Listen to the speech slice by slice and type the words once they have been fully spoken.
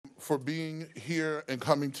for being here and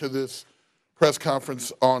coming to this press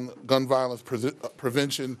conference on gun violence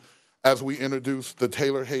prevention as we introduce the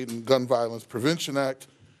Taylor Hayden Gun Violence Prevention Act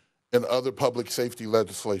and other public safety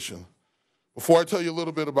legislation. Before I tell you a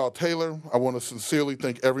little bit about Taylor, I want to sincerely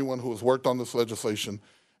thank everyone who has worked on this legislation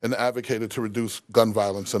and advocated to reduce gun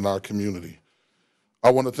violence in our community.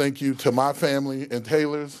 I want to thank you to my family and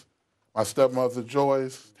Taylor's, my stepmother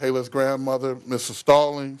Joyce, Taylor's grandmother, Mrs.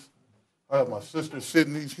 Stallings. I have my sister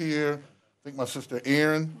Sydney's here. I think my sister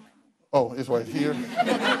Erin. Oh, it's right here.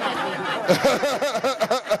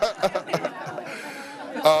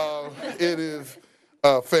 It is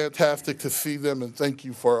fantastic to see them, and thank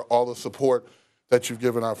you for all the support that you've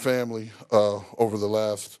given our family over the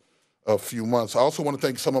last few months. I also want to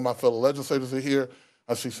thank some of my fellow legislators who are here.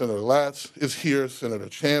 I see Senator Latz is here, Senator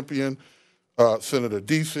Champion, Senator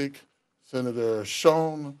Disick, Senator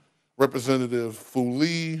Schoen, Representative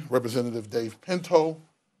Fooley, Representative Dave Pinto.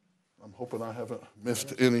 I'm hoping I haven't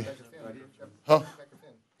missed any. Huh?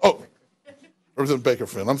 Oh, Representative Baker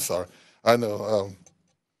Finn, I'm sorry. I know.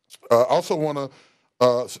 I also want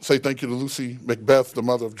to say thank you to Lucy Macbeth, the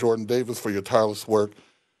mother of Jordan Davis, for your tireless work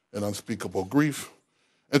and unspeakable grief,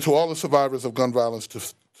 and to all the survivors of gun violence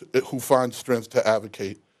who find strength to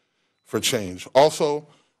advocate for change. Also,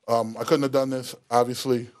 I couldn't have done this,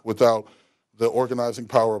 obviously, without the organizing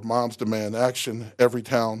power of Moms Demand Action, Every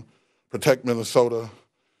Town, Protect Minnesota,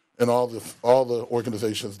 and all the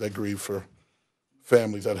organizations that grieve for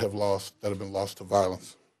families that have been lost to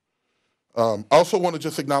violence. I also want to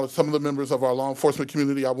just acknowledge some of the members of our law enforcement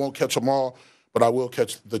community. I won't catch them all, but I will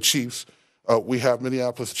catch the chiefs. We have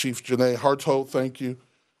Minneapolis Chief Janae Hartold, thank you.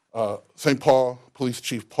 St. Paul Police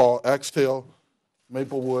Chief Paul Axtell,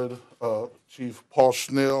 Maplewood Chief Paul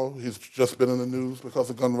Schnell, he's just been in the news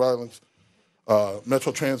because of gun violence.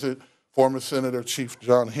 Metro Transit, former Senator Chief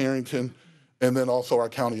John Harrington, and then also our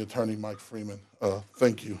County Attorney Mike Freeman.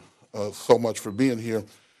 Thank you so much for being here.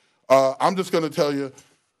 I'm just going to tell you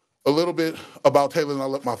a little bit about Taylor, and I'll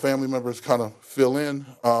let my family members kind of fill in.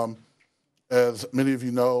 As many of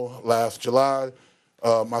you know, last July,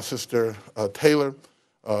 my sister Taylor,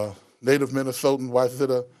 native Minnesotan,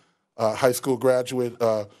 Wayzata high school graduate,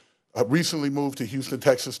 recently moved to Houston,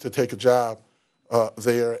 Texas to take a job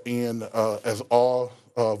there, and as all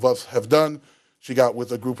of us have done, she got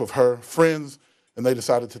with a group of her friends, and they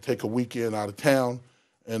decided to take a weekend out of town,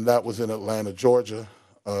 and that was in Atlanta, Georgia.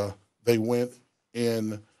 They went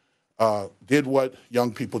and did what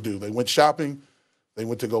young people do. They went shopping, they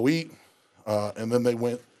went to go eat, and then they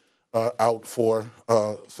went out for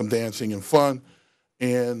some dancing and fun.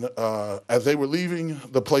 And as they were leaving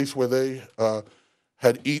the place where they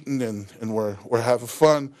had eaten and were having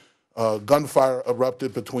fun, gunfire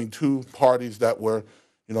erupted between two parties that were,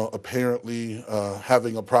 apparently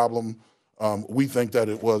having a problem. We think that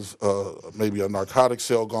it was maybe a narcotic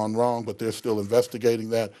sale gone wrong, but they're still investigating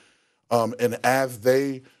that. And as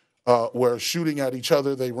they were shooting at each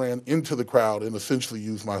other, they ran into the crowd and essentially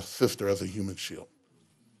used my sister as a human shield.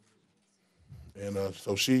 And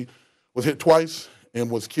so she was hit twice and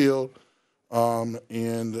was killed.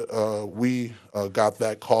 And we got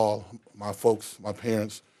that call, my folks, my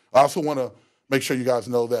parents. I also want to make sure you guys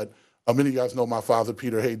know that many of you guys know my father,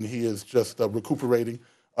 Peter Hayden. He is just recuperating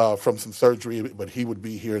from some surgery, but he would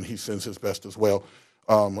be here, and he sends his best as well.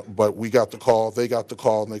 But we got the call, they got the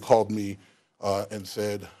call, and they called me and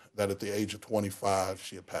said that at the age of 25,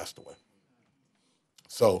 she had passed away.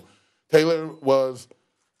 So Taylor was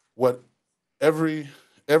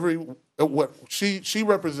she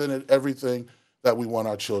represented everything that we want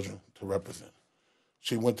our children to represent.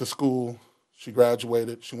 She went to school, she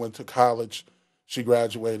graduated, she went to college, she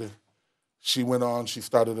graduated, she went on, she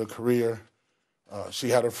started a career, she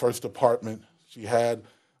had her first apartment, she had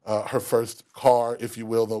her first car, if you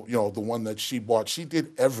will, the one that she bought. She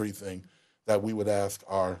did everything that we would ask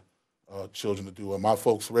our children to do. And my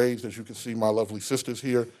folks raised, as you can see, my lovely sisters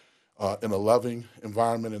here in a loving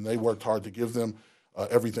environment, and they worked hard to give them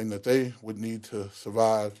everything that they would need to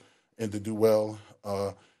survive and to do well.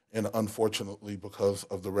 And unfortunately, because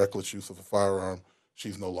of the reckless use of a firearm,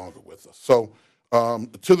 she's no longer with us. So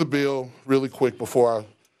to the bill, really quick, before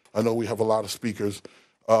I know we have a lot of speakers,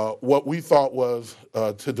 what we thought was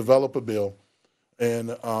to develop a bill, and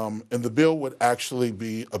the bill would actually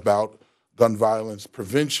be about gun violence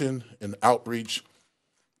prevention and outreach,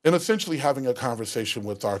 and essentially having a conversation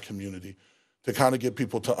with our community to kind of get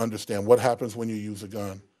people to understand what happens when you use a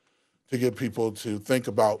gun, to get people to think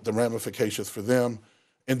about the ramifications for them,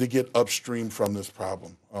 and to get upstream from this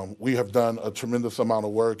problem. We have done a tremendous amount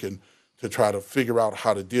of work to try to figure out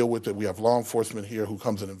how to deal with it. We have law enforcement here who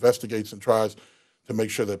comes and investigates and tries to make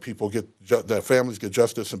sure that people that families get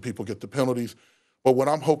justice and people get the penalties. But what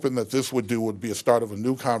I'm hoping that this would do would be a start of a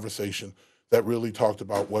new conversation that really talked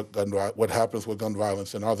about what happens with gun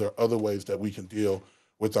violence and are there other ways that we can deal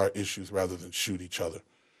with our issues rather than shoot each other.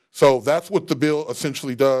 So that's what the bill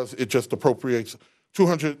essentially does. It just appropriates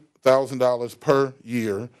 $200,000 per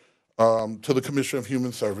year to the Commission of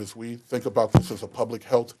Human Service. We think about this as a public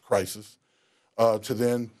health crisis to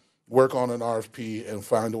then work on an RFP and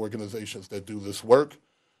find organizations that do this work,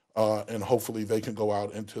 and hopefully they can go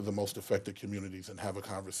out into the most affected communities and have a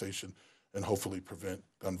conversation and hopefully prevent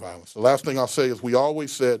gun violence. The last thing I'll say is we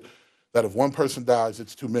always said that if one person dies,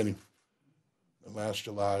 it's too many. And last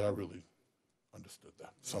July, I really understood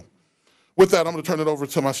that. So with that, I'm going to turn it over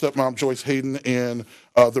to my stepmom, Joyce Hayden, and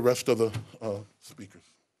the rest of the speakers.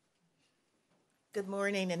 Good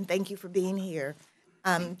morning, and thank you for being here.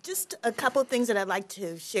 Just a couple things that I'd like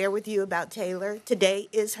to share with you about Taylor. Today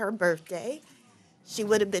is her birthday. She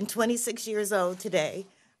would have been 26 years old today.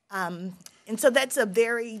 And so that's a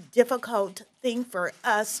very difficult thing for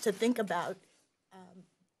us to think about.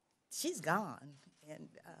 She's gone, and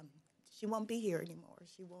she won't be here anymore.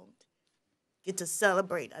 She won't get to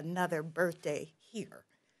celebrate another birthday here.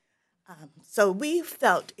 So we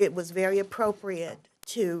felt it was very appropriate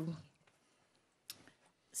to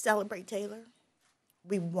celebrate Taylor.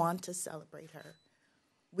 We want to celebrate her.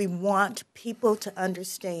 We want people to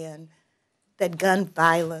understand that gun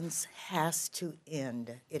violence has to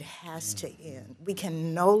end. It has to end. We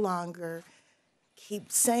can no longer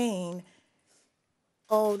keep saying,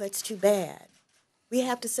 oh, that's too bad. We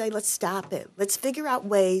have to say, let's stop it. Let's figure out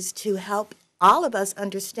ways to help all of us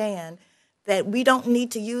understand that we don't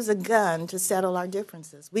need to use a gun to settle our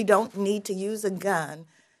differences. We don't need to use a gun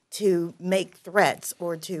to make threats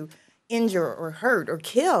or to injure or hurt or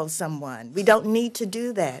kill someone. We don't need to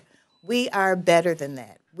do that. We are better than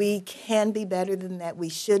that. We can be better than that. We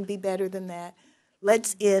should be better than that.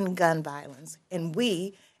 Let's end gun violence. And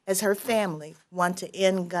we, as her family, want to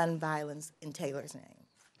end gun violence in Taylor's name.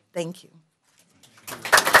 Thank you.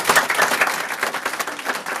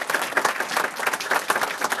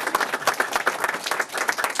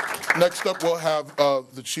 Next up, we'll have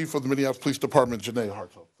the Chief of the Minneapolis Police Department, Janae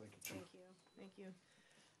Hartzell. Thank you, Chief. Thank you.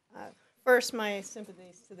 First, my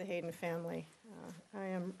sympathies to the Hayden family. I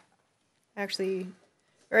am actually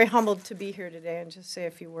very humbled to be here today and just say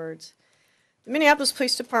a few words. The Minneapolis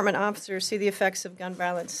Police Department officers see the effects of gun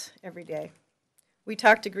violence every day. We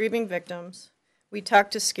talk to grieving victims. We talk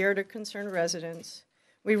to scared or concerned residents.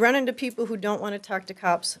 We run into people who don't want to talk to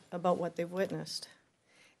cops about what they've witnessed.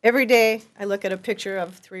 Every day, I look at a picture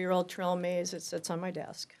of 3-year-old Terrell Mays that sits on my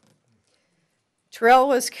desk. Terrell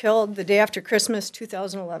was killed the day after Christmas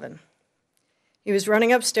 2011. He was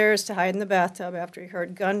running upstairs to hide in the bathtub after he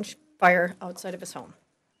heard gunfire outside of his home.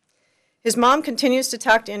 His mom continues to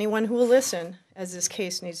talk to anyone who will listen, as this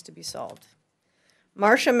case needs to be solved.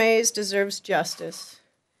 Marcia Mays deserves justice.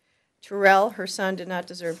 Terrell, her son, did not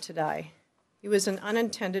deserve to die. He was an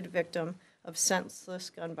unintended victim of senseless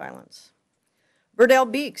gun violence. Burdell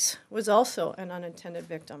Beeks was also an unintended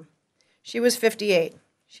victim. She was 58.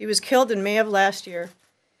 She was killed in May of last year,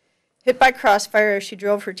 hit by crossfire as she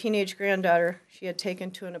drove her teenage granddaughter she had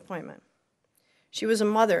taken to an appointment. She was a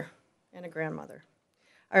mother and a grandmother.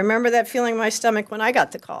 I remember that feeling in my stomach when I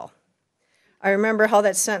got the call. I remember how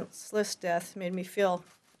that senseless death made me feel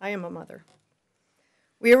I am a mother.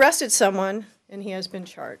 We arrested someone, and he has been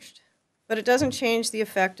charged. But it doesn't change the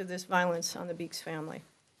effect of this violence on the Beeks family.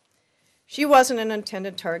 She wasn't an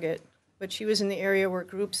intended target, but she was in the area where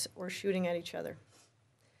groups were shooting at each other.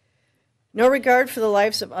 No regard for the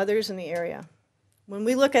lives of others in the area. When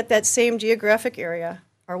we look at that same geographic area,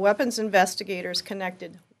 our weapons investigators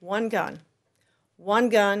connected one gun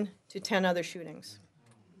to 10 other shootings.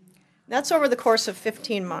 That's over the course of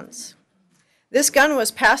 15 months. This gun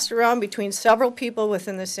was passed around between several people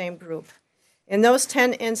within the same group. In those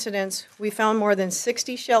 10 incidents, we found more than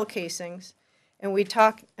 60 shell casings, and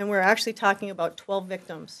we're actually talking about 12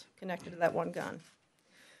 victims connected to that one gun.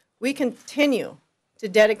 We continue to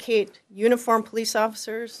dedicate uniformed police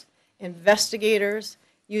officers, investigators,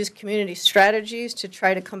 use community strategies to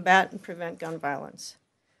try to combat and prevent gun violence.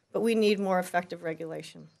 But we need more effective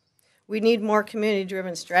regulation. We need more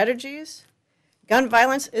community-driven strategies. Gun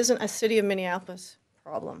violence isn't a city of Minneapolis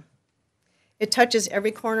problem. It touches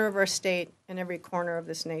every corner of our state and every corner of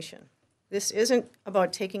this nation. This isn't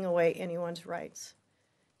about taking away anyone's rights.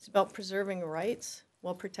 It's about preserving rights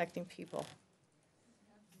while protecting people.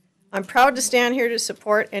 I'm proud to stand here to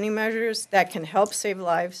support any measures that can help save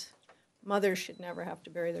lives. Mothers should never have to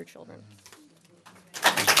bury their children.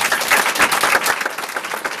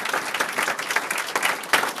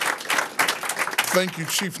 Thank you,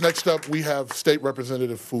 Chief. Next up, we have State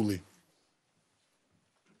Representative Fooley.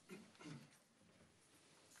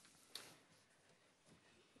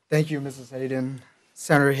 Thank you, Mrs. Hayden,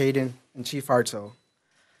 Senator Hayden, and Chief Hartzell.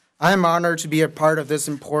 I am honored to be a part of this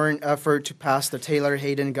important effort to pass the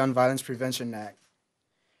Taylor-Hayden Gun Violence Prevention Act.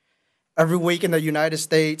 Every week in the United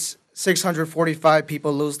States, 645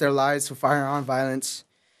 people lose their lives to firearm violence,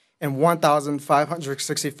 and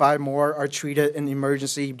 1,565 more are treated in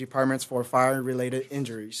emergency departments for fire-related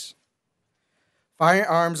injuries.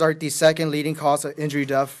 Firearms are the second leading cause of injury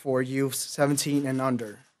death for youth 17 and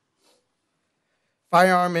under.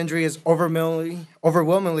 Firearm injury is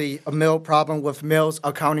overwhelmingly a male problem, with males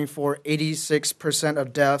accounting for 86%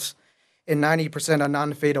 of deaths and 90% of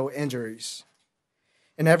non-fatal injuries.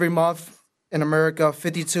 And every month in America,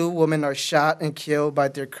 52 women are shot and killed by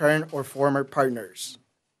their current or former partners.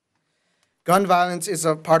 Gun violence is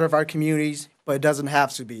a part of our communities, but it doesn't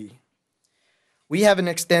have to be. We have an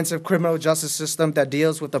extensive criminal justice system that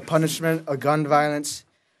deals with the punishment of gun violence.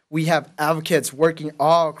 We have advocates working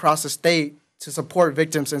all across the state to support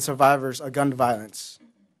victims and survivors of gun violence.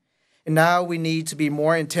 And now we need to be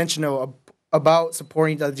more intentional about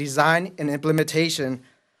supporting the design and implementation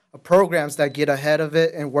of programs that get ahead of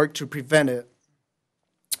it and work to prevent it.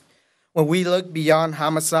 When we look beyond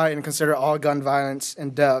homicide and consider all gun violence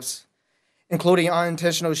and deaths, including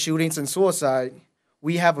unintentional shootings and suicide,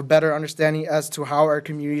 we have a better understanding as to how our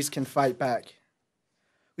communities can fight back.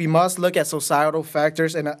 We must look at societal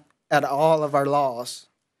factors and at all of our laws.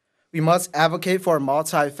 We must advocate for a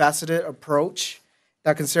multifaceted approach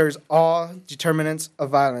that considers all determinants of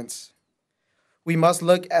violence. We must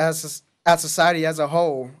look at society as a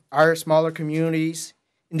whole, our smaller communities,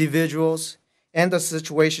 individuals, and the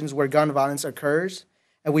situations where gun violence occurs,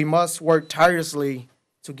 and we must work tirelessly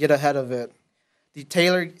to get ahead of it. The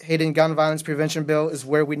Taylor-Hayden Gun Violence Prevention Bill is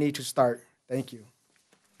where we need to start. Thank you.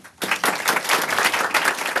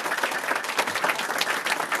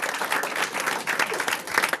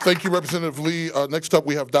 Thank you, Representative Lee. Next up,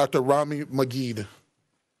 we have Dr. Rami Magid.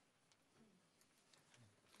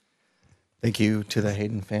 Thank you to the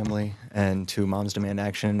Hayden family and to Moms Demand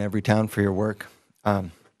Action in every town for your work.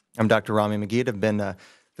 I'm Dr. Rami Magid. I've been a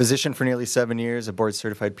physician for nearly 7 years, a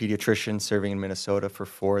board-certified pediatrician serving in Minnesota for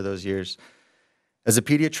 4 of those years. As a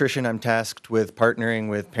pediatrician, I'm tasked with partnering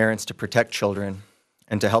with parents to protect children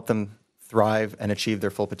and to help them thrive and achieve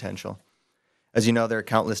their full potential. As you know, there are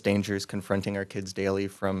countless dangers confronting our kids daily,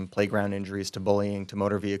 from playground injuries to bullying to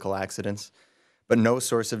motor vehicle accidents. But no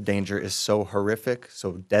source of danger is so horrific,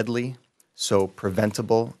 so deadly, so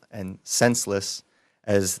preventable, and senseless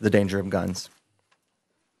as the danger of guns.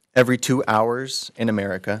 Every 2 hours in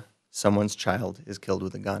America, someone's child is killed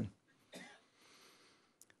with a gun.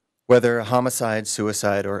 Whether a homicide,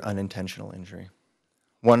 suicide, or unintentional injury.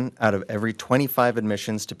 1 out of every 25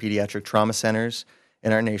 admissions to pediatric trauma centers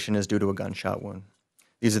in our nation is due to a gunshot wound.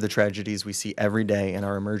 These are the tragedies we see every day in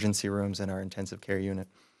our emergency rooms and our intensive care unit.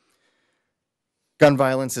 Gun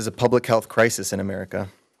violence is a public health crisis in America.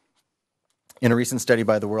 In a recent study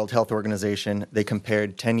by the World Health Organization, they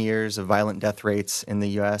compared 10 years of violent death rates in the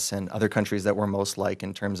US and other countries that were most like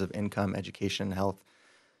in terms of income, education, and health.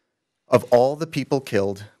 Of all the people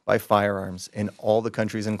killed by firearms in all the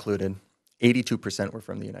countries included, 82% were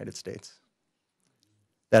from the United States.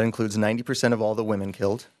 That includes 90% of all the women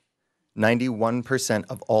killed, 91%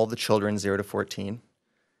 of all the children 0 to 14,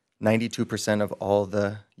 92% of all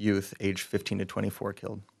the youth aged 15 to 24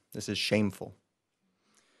 killed. This is shameful.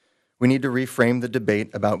 We need to reframe the debate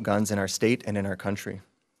about guns in our state and in our country.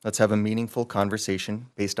 Let's have a meaningful conversation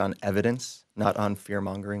based on evidence, not on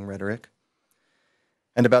fear-mongering rhetoric,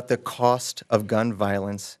 and about the cost of gun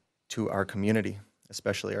violence to our community,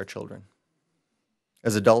 especially our children.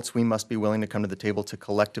 As adults, we must be willing to come to the table to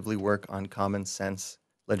collectively work on common sense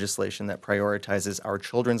legislation that prioritizes our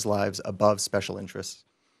children's lives above special interests.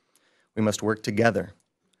 We must work together,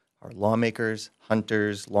 our lawmakers,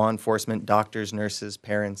 hunters, law enforcement, doctors, nurses,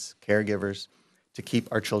 parents, caregivers, to keep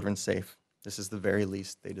our children safe. This is the very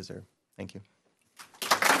least they deserve. Thank you.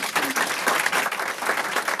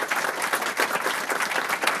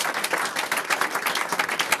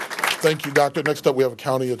 Thank you, Doctor. Next up, we have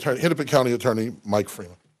Hennepin County Attorney Mike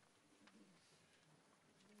Freeman.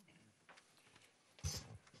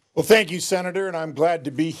 Well, thank you, Senator, and I'm glad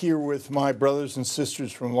to be here with my brothers and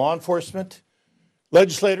sisters from law enforcement,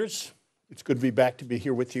 legislators. It's good to be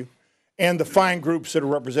here with you, and the fine groups that are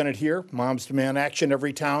represented here, Moms Demand Action,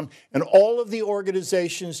 Every Town, and all of the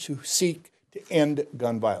organizations who seek to end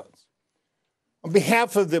gun violence. On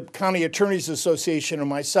behalf of the County Attorneys Association and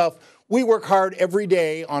myself, we work hard every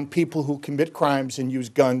day on people who commit crimes and use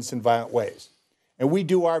guns in violent ways. and we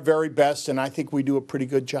do our very best, and I think we do a pretty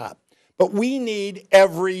good job. But we need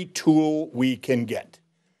every tool we can get.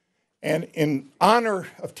 And in honor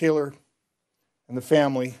of Taylor and the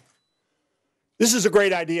family, this is a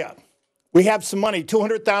great idea. We have some money,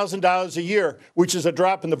 $200,000 a year, which is a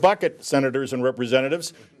drop in the bucket, senators and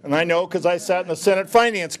representatives. And I know because I sat in the Senate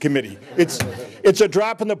Finance Committee. It's a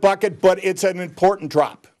drop in the bucket, but it's an important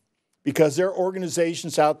drop because there are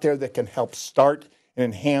organizations out there that can help start and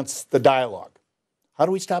enhance the dialogue. How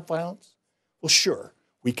do we stop violence? Well, sure,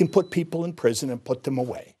 we can put people in prison and put them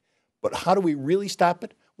away. But how do we really stop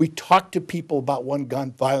it? We talk to people about when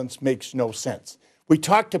gun violence makes no sense. We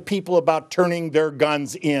talk to people about turning their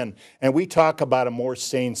guns in, and we talk about a more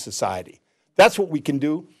sane society. That's what we can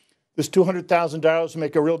do. This $200,000 will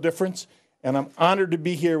make a real difference, and I'm honored to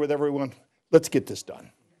be here with everyone. Let's get this done.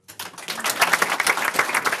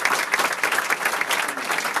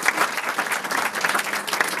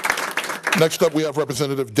 Next up, we have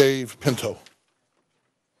Representative Dave Pinto.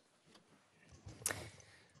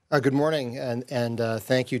 Good morning, and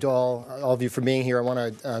thank you to all of you for being here. I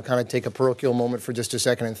want to kind of take a parochial moment for just a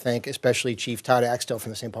second and thank especially Chief Todd Axtell from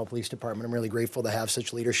the St. Paul Police Department. I'm really grateful to have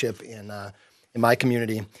such leadership in my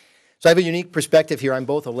community. So I have a unique perspective here. I'm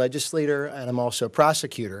both a legislator and I'm also a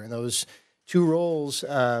prosecutor, and those two roles,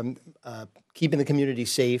 keeping the community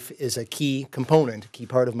safe is a key component, a key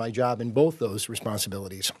part of my job in both those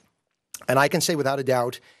responsibilities. And I can say without a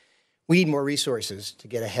doubt, we need more resources to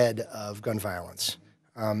get ahead of gun violence.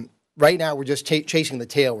 Right now, we're just chasing the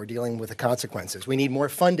tail. We're dealing with the consequences. We need more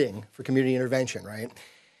funding for community intervention, right?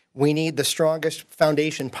 We need the strongest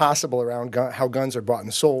foundation possible around how guns are bought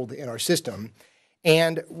and sold in our system.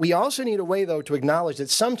 And we also need a way, though, to acknowledge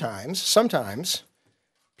that sometimes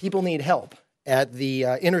people need help at the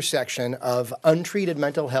intersection of untreated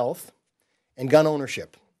mental health and gun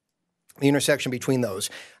ownership, the intersection between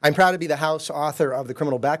those. I'm proud to be the House author of the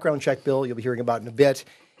Criminal Background Check Bill you'll be hearing about in a bit,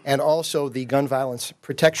 and also the Gun Violence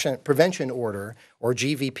Prevention Order, or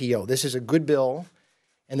GVPO. This is a good bill,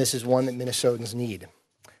 and this is one that Minnesotans need.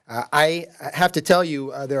 I have to tell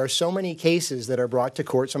you, there are so many cases that are brought to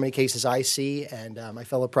court, so many cases I see, and my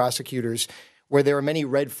fellow prosecutors, where there are many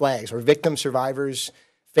red flags, or victims, survivors,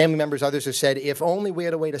 family members, others have said, if only we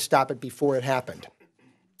had a way to stop it before it happened.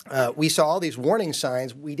 We saw all these warning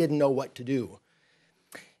signs, we didn't know what to do.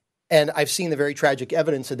 And I've seen the very tragic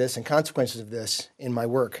evidence of this and consequences of this in my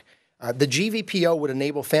work. The GVPO would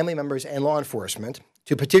enable family members and law enforcement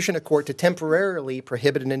to petition a court to temporarily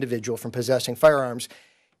prohibit an individual from possessing firearms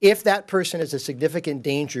if that person is a significant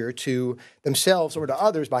danger to themselves or to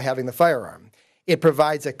others by having the firearm. It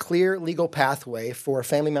provides a clear legal pathway for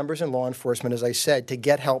family members and law enforcement, as I said, to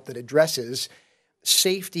get help that addresses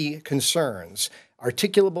safety concerns,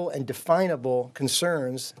 articulable and definable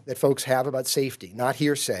concerns that folks have about safety, not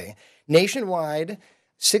hearsay. Nationwide,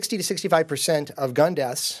 60 to 65% of gun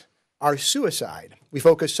deaths are suicide. We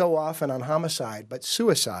focus so often on homicide, but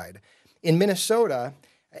suicide. In Minnesota,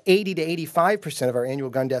 80 to 85% of our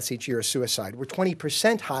annual gun deaths each year are suicide. We're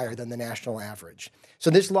 20% higher than the national average.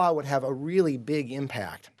 So this law would have a really big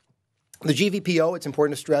impact. The GVPO, it's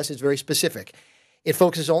important to stress, is very specific. It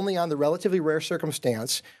focuses only on the relatively rare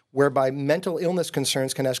circumstance whereby mental illness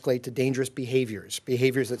concerns can escalate to dangerous behaviors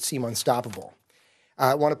that seem unstoppable.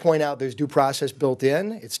 I want to point out there's due process built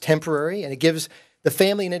in. It's temporary, and it gives the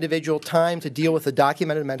family and individual time to deal with the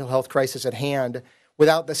documented mental health crisis at hand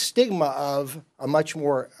without the stigma of a much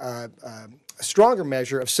more stronger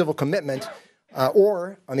measure of civil commitment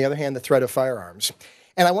or, on the other hand, the threat of firearms.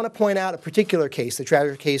 And I want to point out a particular case, the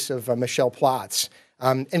tragic case of Michelle Plotz.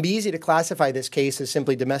 It'd be easy to classify this case as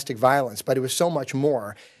simply domestic violence, but it was so much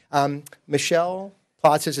more. Michelle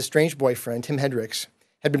Plotz's estranged boyfriend, Tim Hendricks,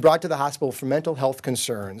 had been brought to the hospital for mental health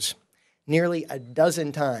concerns nearly a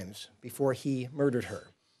dozen times before he murdered her.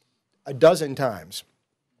 A dozen times.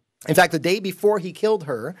 In fact, the day before he killed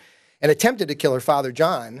her and attempted to kill her father,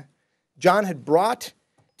 John had brought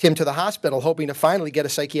Tim to the hospital hoping to finally get a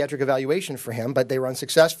psychiatric evaluation for him, but they were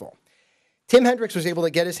unsuccessful. Tim Hendricks was able to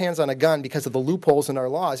get his hands on a gun because of the loopholes in our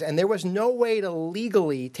laws, and there was no way to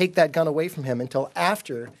legally take that gun away from him until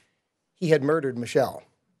after he had murdered Michelle,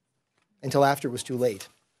 until after it was too late.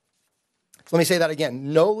 So let me say that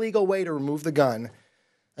again. No legal way to remove the gun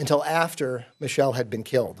until after Michelle had been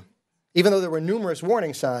killed, even though there were numerous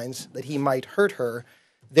warning signs that he might hurt her,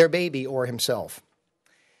 their baby, or himself.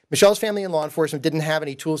 Michelle's family and law enforcement didn't have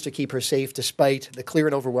any tools to keep her safe despite the clear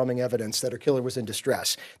and overwhelming evidence that her killer was in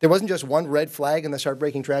distress. There wasn't just one red flag in this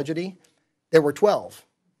heartbreaking tragedy. There were 12,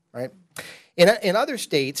 right? In other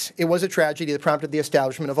states, it was a tragedy that prompted the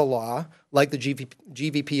establishment of a law like the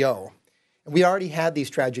GVPO. And we already had these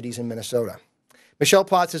tragedies in Minnesota. Michelle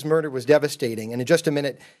Potts' murder was devastating, and in just a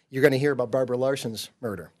minute, you're going to hear about Barbara Larson's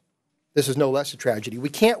murder. This is no less a tragedy. We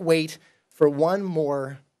can't wait for one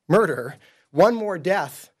more murder, one more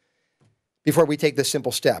death, before we take this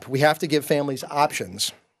simple step. We have to give families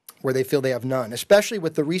options where they feel they have none, especially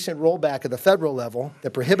with the recent rollback at the federal level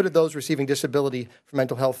that prohibited those receiving disability for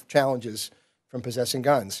mental health challenges from possessing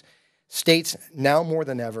guns. States, now more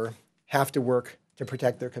than ever, have to work to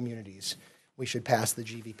protect their communities. We should pass the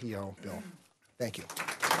GVPO bill. Thank you.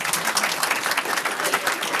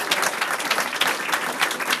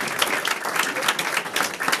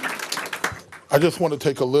 I just want to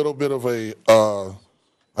take a little bit of a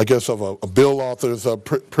bill author's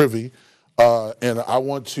privy, and I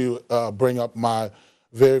want to bring up my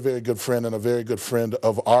very, very good friend and a very good friend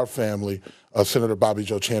of our family, Senator Bobby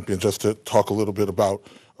Joe Champion, just to talk a little bit about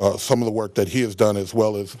some of the work that he has done as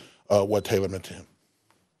well as what Taylor meant to him.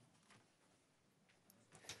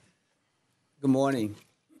 Good morning.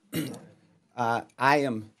 I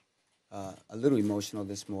am a little emotional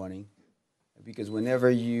this morning because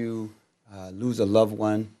whenever you lose a loved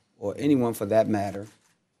one, or anyone for that matter,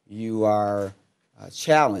 you are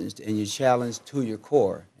challenged, and you're challenged to your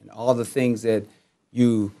core, and all the things that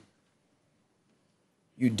you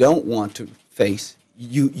don't want to face,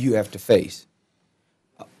 you have to face.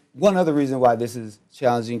 One other reason why this is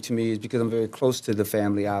challenging to me is because I'm very close to the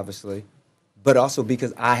family, obviously, but also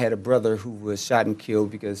because I had a brother who was shot and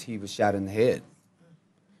killed because he was shot in the head.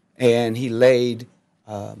 And he laid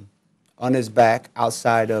on his back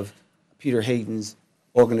outside of Peter Hayden's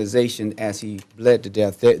organization as he bled to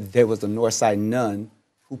death. There was a Northside nun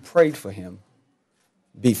who prayed for him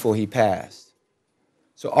before he passed.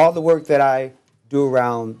 So all the work that I do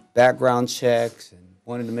around background checks and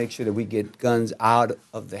wanting to make sure that we get guns out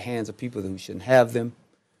of the hands of people who shouldn't have them,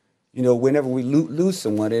 you know, whenever we lose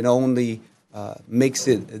someone, it only makes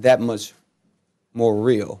it that much more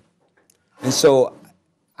real. And so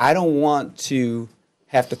I don't want to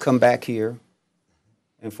have to come back here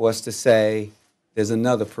and for us to say there's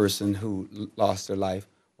another person who lost their life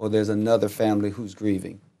or there's another family who's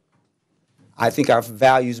grieving. I think our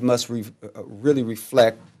values must really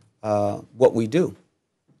reflect what we do.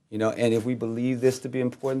 You know, and if we believe this to be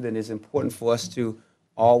important, then it's important for us to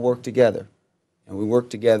all work together. And we work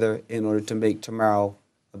together in order to make tomorrow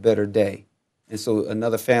a better day. And so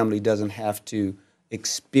another family doesn't have to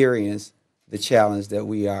experience the challenge that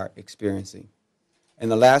we are experiencing. And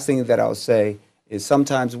the last thing that I'll say is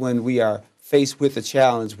sometimes when we are faced with a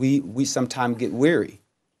challenge, we sometimes get weary.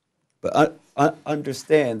 But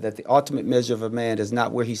understand that the ultimate measure of a man is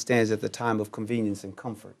not where he stands at the time of convenience and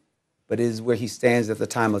comfort, but it is where he stands at the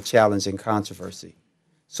time of challenge and controversy.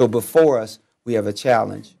 So before us, we have a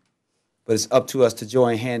challenge, but it's up to us to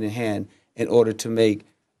join hand in hand in order to make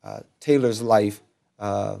Taylor's life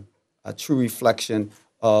a true reflection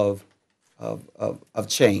of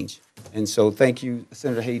change. And so thank you,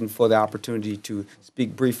 Senator Hayden, for the opportunity to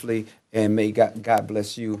speak briefly, and may God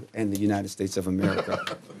bless you and the United States of America.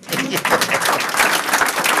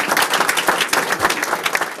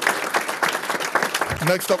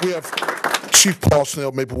 Next up, we have Chief Paul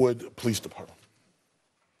Snell, Maplewood Police Department.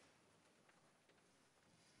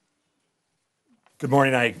 Good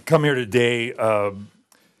morning. I come here today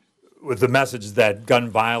with the message that gun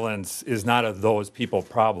violence is not a those people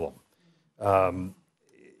problem.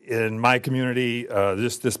 In my community,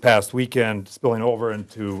 this past weekend, spilling over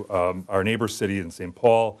into our neighbor city in St.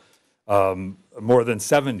 Paul, more than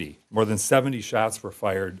 70 shots were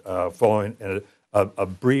fired following a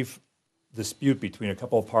brief dispute between a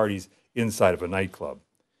couple of parties inside of a nightclub.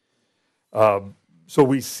 So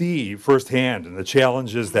we see firsthand the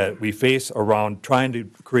challenges that we face around trying to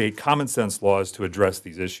create common sense laws to address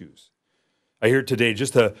these issues. I'm here today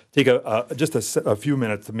just to take a few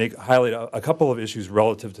minutes to highlight a couple of issues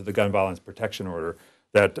relative to the gun violence protection order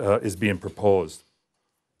that is being proposed.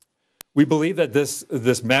 We believe that this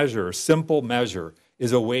simple measure,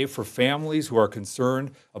 is a way for families who are concerned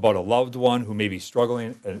about a loved one who may be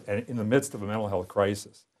struggling in the midst of a mental health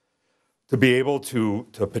crisis to be able to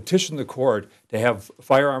petition the court to have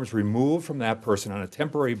firearms removed from that person on a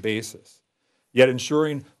temporary basis, yet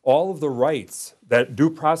ensuring all of the rights, that due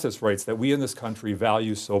process rights that we in this country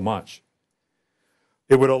value so much.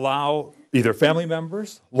 It would allow either family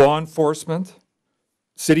members, law enforcement,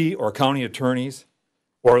 city or county attorneys,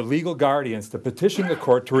 or legal guardians to petition the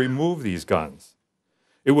court to remove these guns.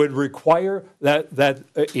 It would require that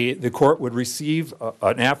the court would receive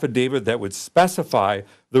an affidavit that would specify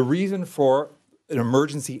the reason for an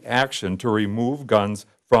emergency action to remove guns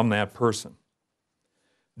from that person.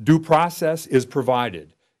 Due process is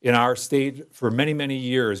provided. In our state, for many, many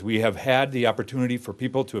years, we have had the opportunity for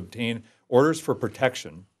people to obtain orders for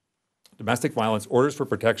protection, domestic violence orders for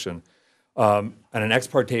protection on an ex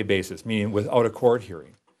parte basis, meaning without a court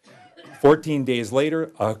hearing. 14 days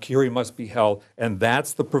later, a hearing must be held, and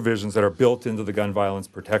that's the provisions that are built into the gun violence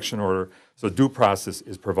protection order, so due process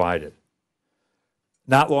is provided.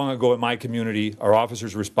 Not long ago in my community, our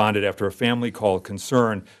officers responded after a family called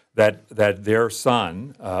concerned that their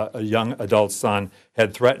son, a young adult son,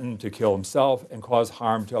 had threatened to kill himself and cause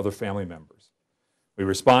harm to other family members. We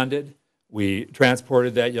responded. We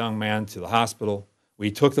transported that young man to the hospital.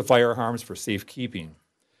 We took the firearms for safekeeping.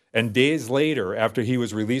 And days later, after he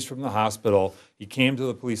was released from the hospital, he came to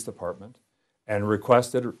the police department and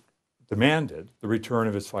demanded the return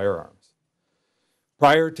of his firearms.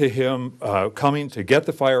 Prior to him coming to get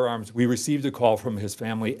the firearms, we received a call from his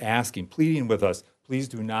family asking, pleading with us, please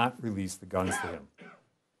do not release the guns to him.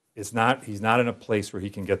 He's not in a place where he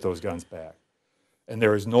can get those guns back. And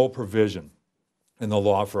there is no provision in the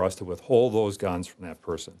law for us to withhold those guns from that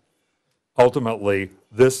person. Ultimately,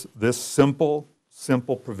 this simple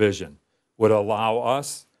provision would allow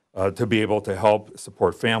us to be able to help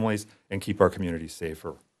support families and keep our communities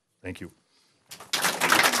safer. Thank you.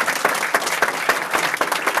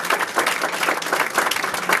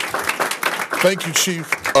 Thank you, Chief.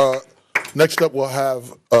 Next up, we'll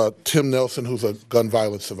have Tim Nelson, who's a gun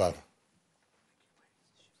violence survivor.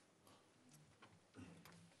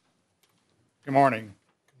 Good morning.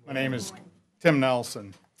 My name is Tim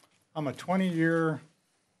Nelson. I'm a 20-year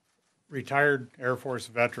retired Air Force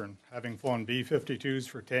veteran, having flown B-52s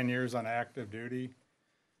for 10 years on active duty,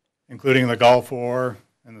 including the Gulf War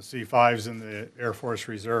and the C-5s in the Air Force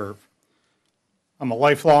Reserve. I'm a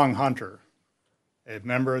lifelong hunter, a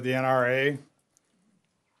member of the NRA,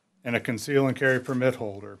 and a conceal and carry permit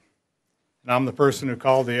holder. And I'm the person who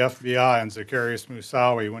called the FBI on Zacarias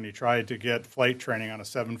Moussaoui when he tried to get flight training on a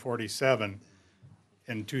 747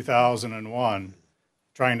 in 2001,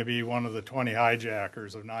 trying to be one of the 20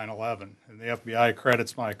 hijackers of 9/11. And the FBI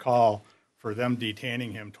credits my call for them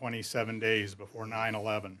detaining him 27 days before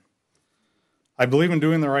 9/11. I believe in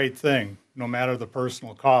doing the right thing, no matter the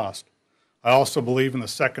personal cost. I also believe in the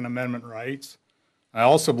Second Amendment rights. I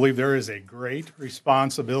also believe there is a great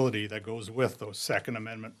responsibility that goes with those Second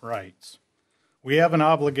Amendment rights. We have an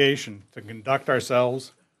obligation to conduct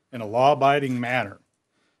ourselves in a law-abiding manner,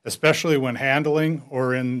 especially when handling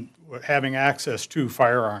or in having access to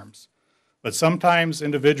firearms. But sometimes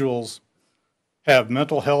individuals have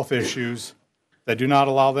mental health issues that do not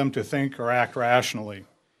allow them to think or act rationally.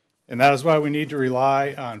 And that is why we need to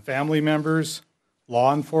rely on family members,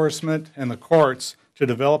 law enforcement, and the courts to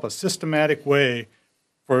develop a systematic way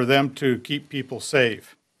for them to keep people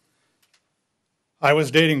safe. I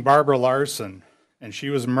was dating Barbara Larson, and she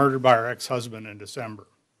was murdered by her ex-husband in December.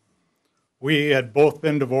 We had both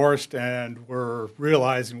been divorced and were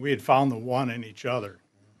realizing we had found the one in each other.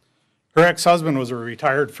 Her ex-husband was a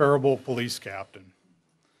retired Faribault police captain.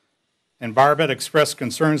 And Barb had expressed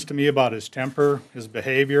concerns to me about his temper, his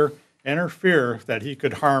behavior, and her fear that he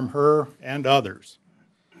could harm her and others.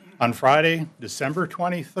 On Friday, December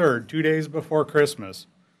 23rd, 2 days before Christmas,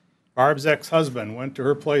 Barb's ex-husband went to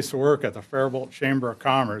her place of work at the Faribault Chamber of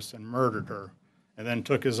Commerce and murdered her, and then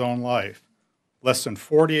took his own life, less than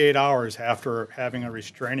 48 hours after having a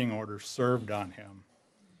restraining order served on him.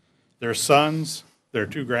 Their sons, their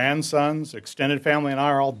 2 grandsons, extended family, and I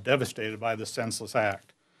are all devastated by this senseless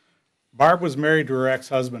act. Barb was married to her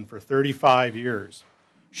ex-husband for 35 years.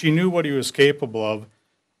 She knew what he was capable of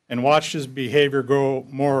and watched his behavior grow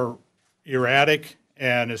more erratic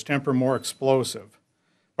and his temper more explosive.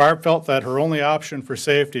 Barb felt that her only option for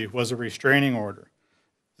safety was a restraining order.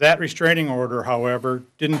 That restraining order, however,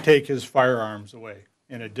 didn't take his firearms away,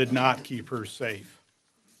 and it did not keep her safe.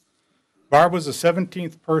 Barb was the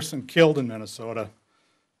 17th person killed in Minnesota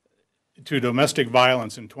to domestic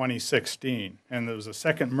violence in 2016, and there was a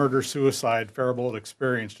second murder-suicide Faribault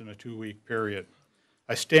experienced in a 2-week period.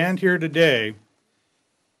 I stand here today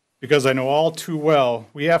because I know all too well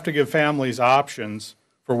we have to give families options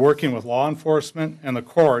for working with law enforcement and the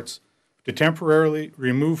courts to temporarily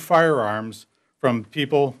remove firearms from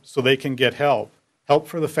people so they can get help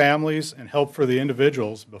for the families and help for the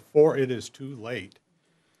individuals before it is too late.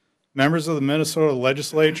 Members of the Minnesota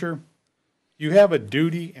legislature, you have a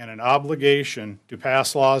duty and an obligation to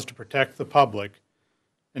pass laws to protect the public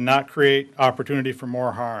and not create opportunity for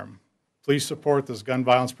more harm. Please support this gun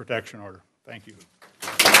violence protection order. Thank you.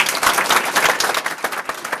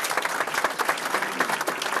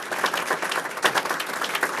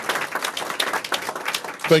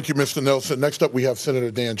 Thank you, Mr. Nelson. Next up, we have Senator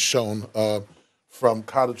Dan Schoen from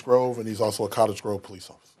Cottage Grove, and he's also a Cottage Grove police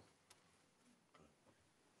officer.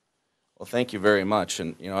 Well, thank you very much.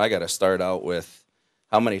 And, you know, I got to start out with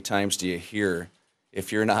how many times do you hear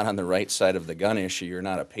if you're not on the right side of the gun issue, you're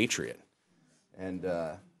not a patriot? And,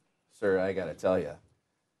 sir, I got to tell you,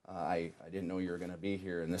 I didn't know you were going to be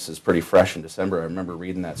here, and this is pretty fresh in December. I remember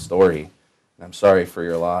reading that story, and I'm sorry for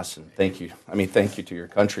your loss, and thank you. I mean, thank you to your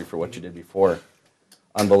country for what you did before.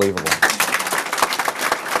 Unbelievable.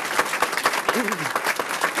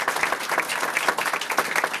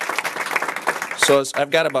 So I've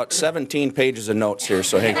got about 17 pages of notes here,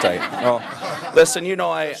 so hang tight. Well, listen, you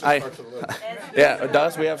know, yeah, it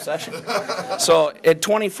does. We have session. So in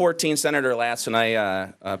 2014, Senator Latz and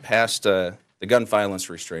I passed the gun violence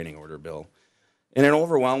restraining order bill in an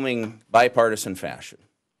overwhelming bipartisan fashion.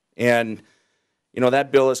 And, you know,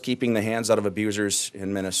 that bill is keeping the hands out of abusers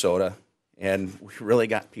in Minnesota. And we really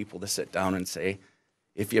got people to sit down and say,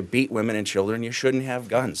 if you beat women and children, you shouldn't have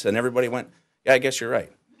guns. And everybody went, yeah, I guess you're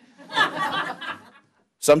right.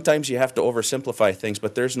 Sometimes you have to oversimplify things,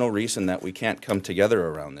 but there's no reason that we can't come together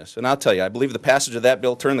around this. And I'll tell you, I believe the passage of that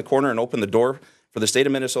bill turned the corner and opened the door for the state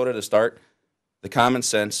of Minnesota to start the common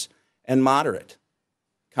sense and moderate,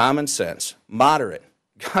 common sense, moderate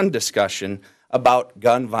gun discussion about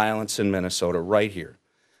gun violence in Minnesota right here.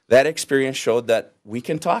 That experience showed that we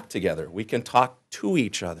can talk together. We can talk to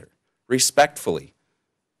each other respectfully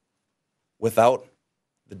without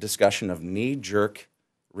the discussion of knee-jerk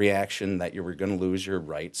reaction that you were going to lose your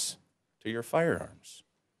rights to your firearms.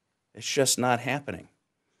 It's just not happening.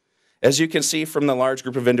 As you can see from the large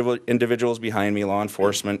group of individuals behind me, law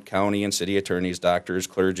enforcement, county and city attorneys, doctors,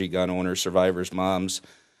 clergy, gun owners, survivors, moms,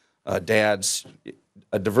 dads,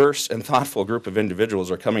 a diverse and thoughtful group of individuals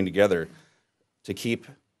are coming together to keep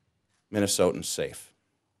Minnesotans safe.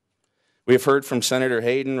 We have heard from Senator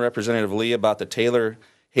Hayden, Representative Lee about the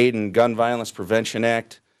Taylor-Hayden Gun Violence Prevention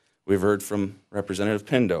Act. We've heard from Representative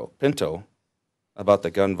Pinto about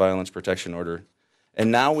the Gun Violence Protection Order.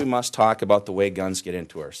 And now we must talk about the way guns get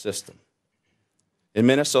into our system. In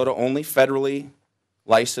Minnesota, only federally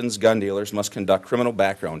licensed gun dealers must conduct criminal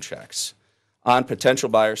background checks on potential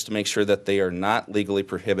buyers to make sure that they are not legally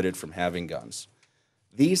prohibited from having guns.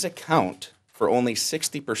 These account for only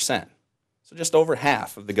 60%, so just over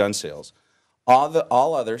half of the gun sales.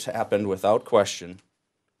 All others happened without question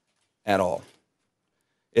at all.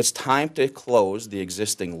 It's time to close the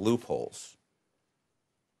existing loopholes.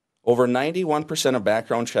 Over 91% of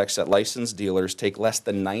background checks at licensed dealers take less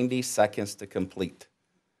than 90 seconds to complete.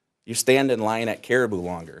 You stand in line at Caribou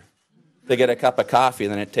longer to get a cup of coffee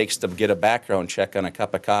than it takes to get a background check on a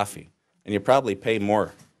cup of coffee. And you probably pay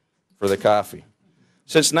more for the coffee.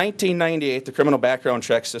 Since 1998, the criminal background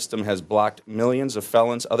check system has blocked millions of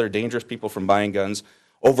felons, other dangerous people from buying guns.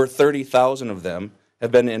 Over 30,000 of them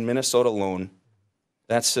have been in Minnesota alone.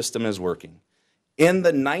 That system is working. In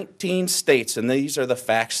the 19 states, and these are the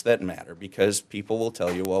facts that matter because people will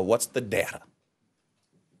tell you, well, what's the data?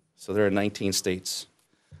 So there are 19 states.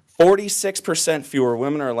 46% fewer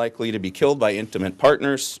women are likely to be killed by intimate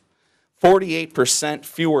partners. 48%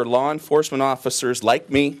 fewer law enforcement officers like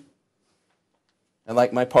me and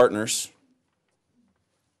like my partners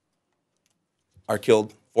are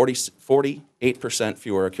killed. 48%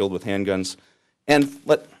 fewer are killed with handguns. And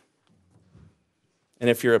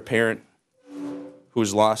if you're a parent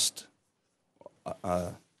who's lost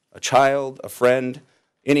a child, a friend,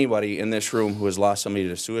 anybody in this room who has lost somebody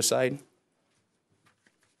to suicide,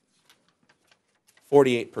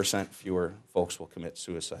 48% fewer folks will commit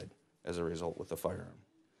suicide as a result with a firearm.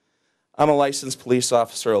 I'm a licensed police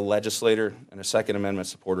officer, a legislator, and a Second Amendment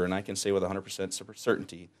supporter, and I can say with 100%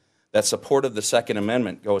 certainty that support of the Second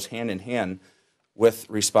Amendment goes hand in hand with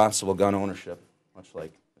responsible gun ownership, much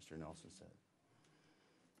like Mr. Nelson said.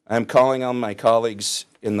 I'm calling on my colleagues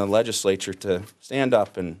in the legislature to stand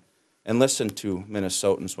up and listen to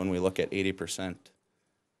Minnesotans when we look at 80%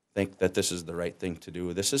 think that this is the right thing to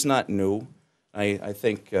do. This is not new. I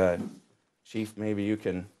think, Chief, maybe you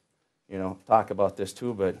can, talk about this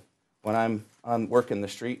too, but when I'm on work in the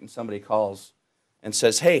street and somebody calls and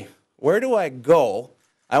says, hey, where do I go?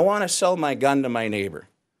 I want to sell my gun to my neighbor.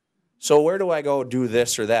 So where do I go do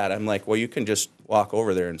this or that? I'm like, well, you can just walk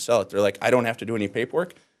over there and sell it. They're like, I don't have to do any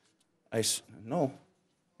paperwork? I said, no.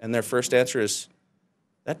 And their first answer is,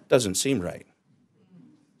 that doesn't seem right.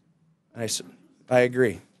 And I said, I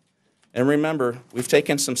agree. And remember, we've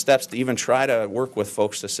taken some steps to even try to work with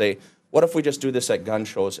folks to say, what if we just do this at gun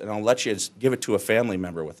shows and I'll let you give it to a family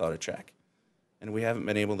member without a check? And we haven't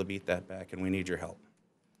been able to beat that back, and we need your help.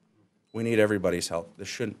 We need everybody's help. This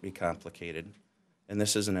shouldn't be complicated. And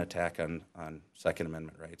this is an attack on Second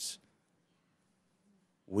Amendment rights.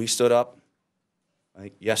 We stood up, I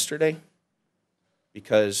think, yesterday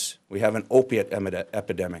because we have an opiate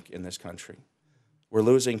epidemic in this country. We're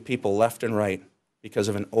losing people left and right because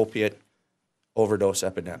of an opiate overdose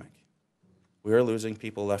epidemic. We are losing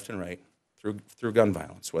people left and right through gun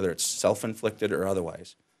violence, whether it's self-inflicted or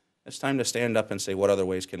otherwise. It's time to stand up and say, what other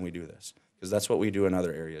ways can we do this? Because that's what we do in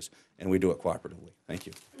other areas, and we do it cooperatively. Thank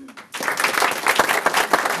you.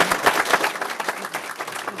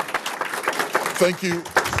 Thank you.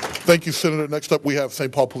 Thank you, Senator. Next up, we have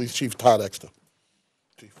St. Paul Police Chief Todd Exter.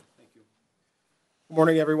 Chief. Good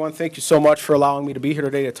morning, everyone. Thank you so much for allowing me to be here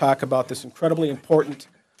today to talk about this incredibly important,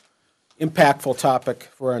 impactful topic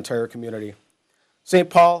for our entire community. St.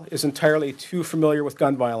 Paul is entirely too familiar with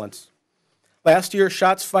gun violence. Last year,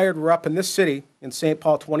 shots fired were up in this city, in St.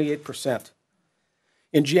 Paul, 28%.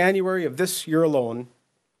 In January of this year alone,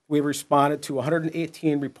 we responded to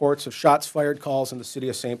 118 reports of shots fired calls in the city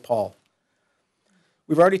of St. Paul.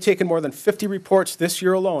 We've already taken more than 50 reports this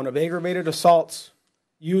year alone of aggravated assaults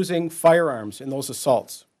using firearms in those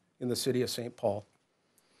assaults in the city of St. Paul.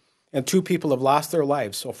 And 2 people have lost their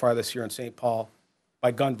lives so far this year in St. Paul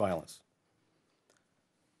by gun violence.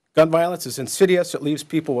 Gun violence is insidious. It leaves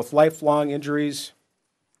people with lifelong injuries.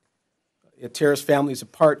 It tears families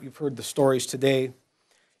apart. You've heard the stories today.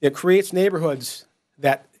 It creates neighborhoods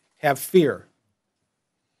that have fear.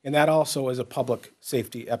 And that also is a public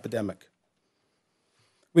safety epidemic.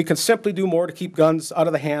 We can simply do more to keep guns out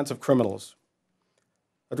of the hands of criminals.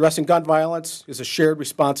 Addressing gun violence is a shared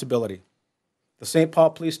responsibility. The St. Paul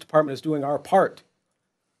Police Department is doing our part,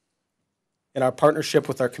 and our partnership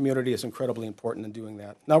with our community is incredibly important in doing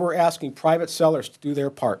that. Now we're asking private sellers to do their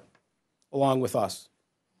part, along with us.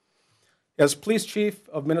 As police chief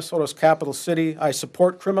of Minnesota's capital city, I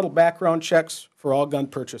support criminal background checks for all gun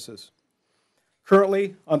purchases.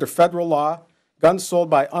 Currently, under federal law, guns sold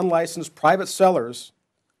by unlicensed private sellers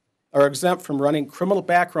are exempt from running criminal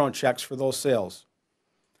background checks for those sales.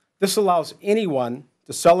 This allows anyone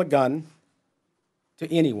to sell a gun to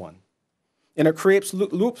anyone. And it creates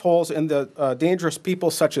loopholes in the dangerous people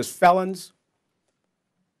such as felons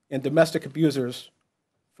and domestic abusers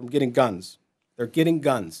from getting guns. They're getting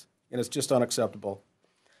guns, and it's just unacceptable.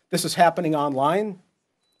 This is happening online,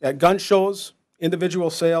 at gun shows, individual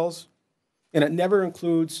sales, and it never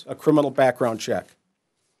includes a criminal background check.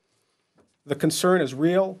 The concern is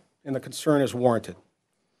real, and the concern is warranted.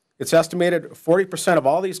 It's estimated 40% of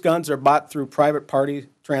all these guns are bought through private party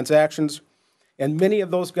transactions, and many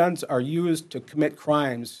of those guns are used to commit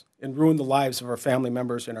crimes and ruin the lives of our family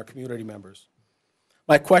members and our community members.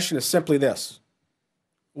 My question is simply this: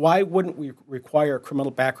 why wouldn't we require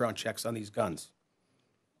criminal background checks on these guns?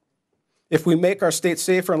 If we make our state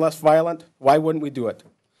safer and less violent, why wouldn't we do it?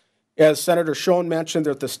 As Senator Schoen mentioned,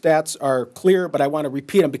 that the stats are clear, but I want to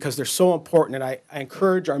repeat them because they're so important, and I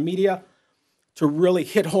encourage our media to really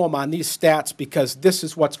hit home on these stats because this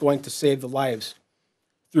is what's going to save the lives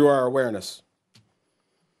through our awareness.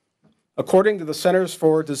 According to the Centers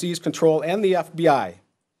for Disease Control and the FBI,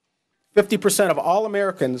 50% of all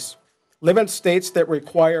Americans live in states that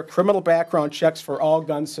require criminal background checks for all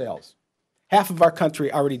gun sales. Half of our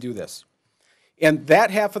country already do this. And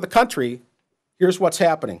that half of the country, here's what's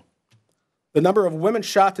happening. The number of women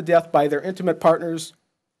shot to death by their intimate partners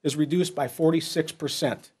is reduced by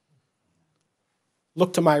 46%.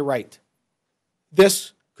 Look to my right.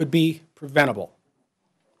 This could be preventable.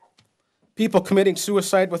 People committing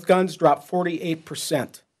suicide with guns dropped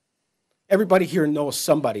 48%. Everybody here knows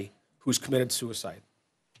somebody who's committed suicide.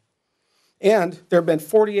 And there have been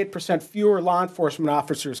 48% fewer law enforcement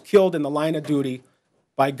officers killed in the line of duty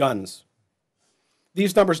by guns.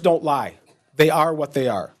 These numbers don't lie. They are what they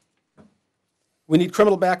are. We need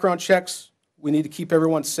criminal background checks. We need to keep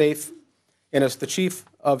everyone safe. And as the chief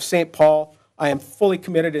of St. Paul, I am fully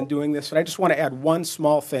committed in doing this. And I just want to add one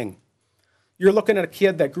small thing. You're looking at a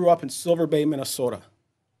kid that grew up in Silver Bay, Minnesota.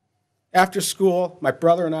 After school, my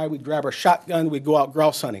brother and I, we'd grab our shotgun, we'd go out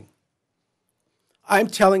grouse hunting. I'm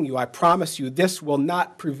telling you, I promise you, this will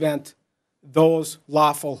not prevent those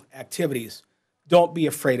lawful activities. Don't be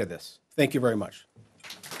afraid of this. Thank you very much.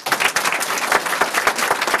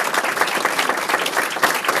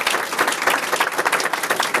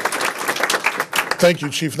 Thank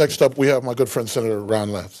you, Chief. Next up, we have my good friend, Senator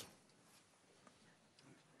Ron Lance.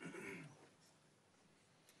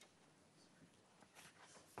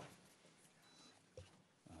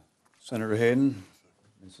 Senator Hayden,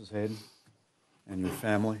 Mrs. Hayden, and your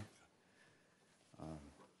family,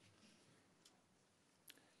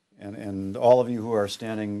 and all of you who are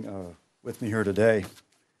standing with me here today.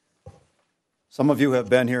 Some of you have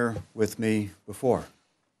been here with me before.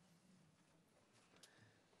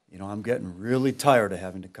 You know, I'm getting really tired of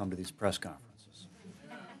having to come to these press conferences.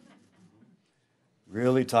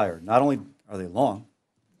 really tired. Not only are they long,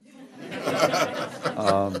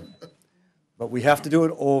 but we have to do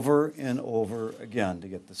it over and over again to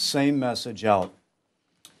get the same message out,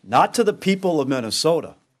 not to the people of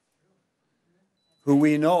Minnesota, who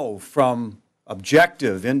we know from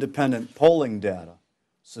objective, independent polling data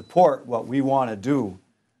support what we want to do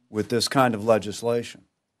with this kind of legislation.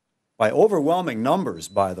 By overwhelming numbers,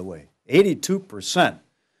 by the way, 82%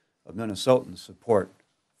 of Minnesotans support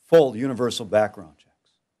full universal background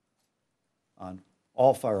checks on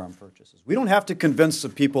all firearm purchases. We don't have to convince the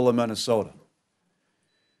people of Minnesota.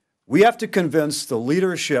 We have to convince the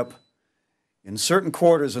leadership in certain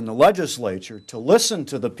quarters in the legislature to listen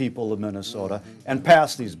to the people of Minnesota and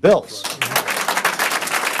pass these bills.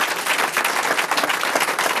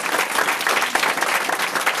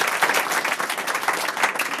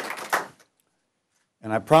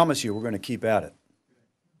 And I promise you, we're going to keep at it.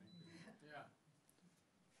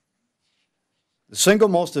 The single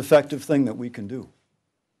most effective thing that we can do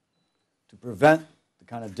to prevent the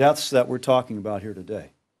kind of deaths that we're talking about here today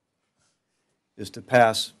is to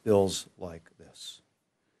pass bills like this,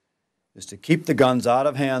 is to keep the guns out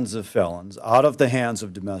of hands of felons, out of the hands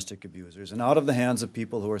of domestic abusers, and out of the hands of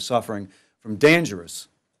people who are suffering from dangerous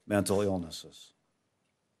mental illnesses.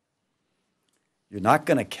 You're not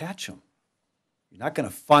going to catch them. You're not going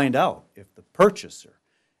to find out if the purchaser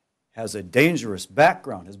has a dangerous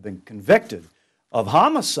background, has been convicted of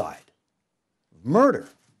homicide, of murder,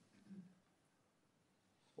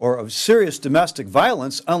 or of serious domestic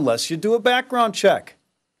violence unless you do a background check.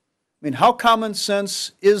 I mean, how common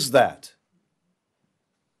sense is that?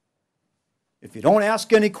 If you don't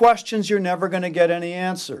ask any questions, you're never going to get any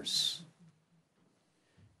answers.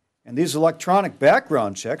 And these electronic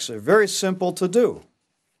background checks are very simple to do.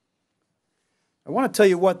 I want to tell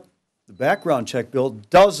you what the background check bill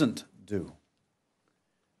doesn't do.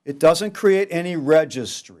 It doesn't create any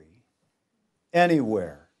registry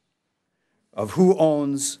anywhere of who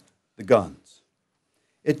owns the guns.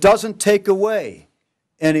 It doesn't take away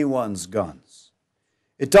anyone's guns.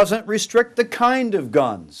 It doesn't restrict the kind of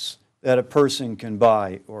guns that a person can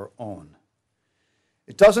buy or own.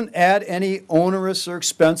 It doesn't add any onerous or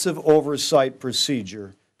expensive oversight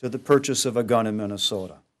procedure to the purchase of a gun in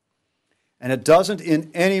Minnesota. And it doesn't in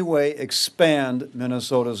any way expand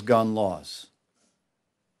Minnesota's gun laws.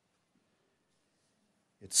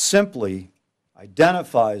 It simply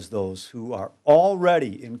identifies those who are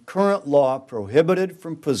already in current law prohibited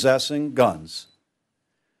from possessing guns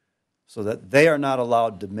so that they are not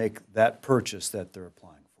allowed to make that purchase that they're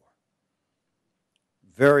applying for.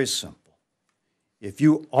 Very simple. If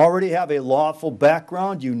you already have a lawful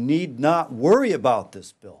background, you need not worry about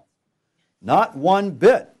this bill. Not one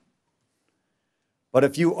bit. But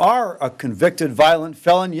if you are a convicted violent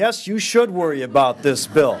felon, yes, you should worry about this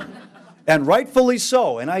bill. And rightfully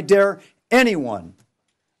so. And I dare anyone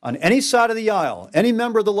on any side of the aisle, any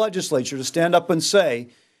member of the legislature, to stand up and say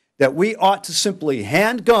that we ought to simply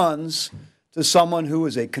hand guns to someone who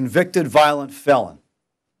is a convicted violent felon.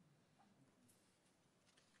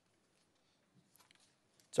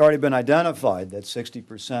 It's already been identified that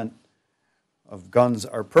 60% of guns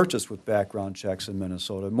are purchased with background checks in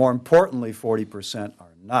Minnesota. More importantly, 40%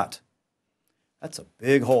 are not. That's a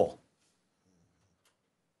big hole.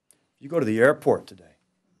 If you go to the airport today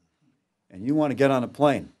and you want to get on a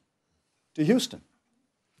plane to Houston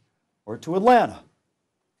or to Atlanta,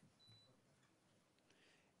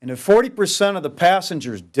 and if 40% of the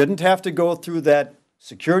passengers didn't have to go through that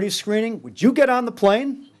security screening, would you get on the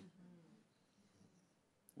plane?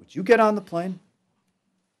 Would you get on the plane?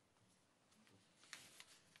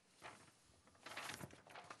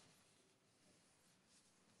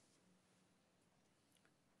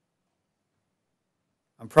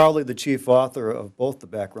 I'm proudly the chief author of both the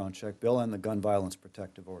background check bill and the gun violence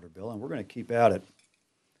protective order bill, and we're going to keep at it.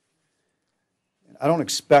 I don't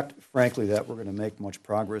expect, frankly, that we're going to make much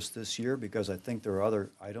progress this year because I think there are other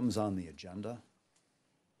items on the agenda.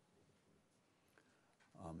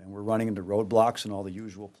 And we're running into roadblocks in all the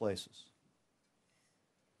usual places.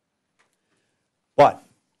 But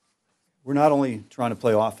we're not only trying to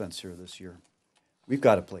play offense here this year, we've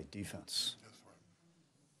got to play defense.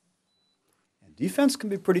 And defense can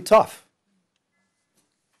be pretty tough.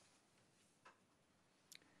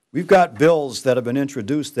 We've got bills that have been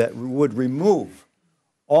introduced that would remove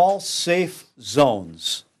all safe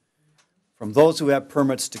zones from those who have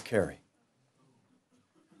permits to carry.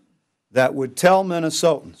 That would tell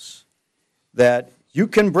Minnesotans that you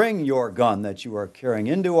can bring your gun that you are carrying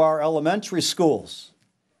into our elementary schools,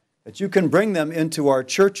 that you can bring them into our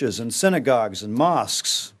churches and synagogues and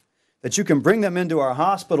mosques, that you can bring them into our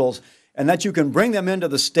hospitals, and that you can bring them into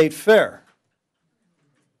the state fair.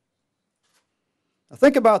 Now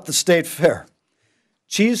think about the state fair.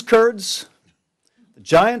 Cheese curds, the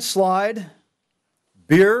giant slide,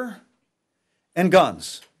 beer, and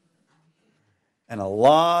guns. And a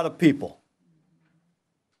lot of people,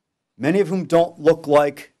 many of whom don't look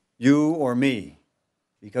like you or me,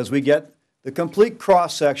 because we get the complete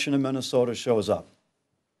cross-section of Minnesota shows up.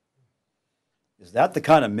 Is that the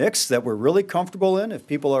kind of mix that we're really comfortable in if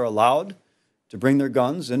people are allowed to bring their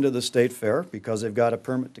guns into the state fair because they've got a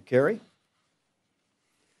permit to carry?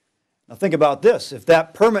 Now think about this. If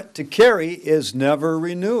that permit to carry is never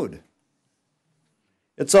renewed,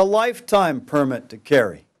 it's a lifetime permit to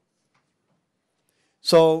carry.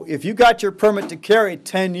 So if you got your permit to carry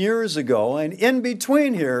 10 years ago, and in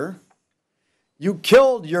between here, you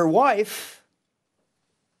killed your wife,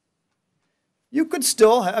 you could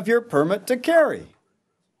still have your permit to carry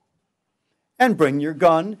and bring your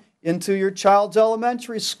gun into your child's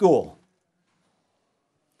elementary school.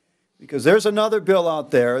 Because there's another bill out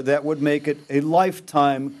there that would make it a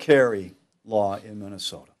lifetime carry law in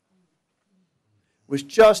Minnesota, which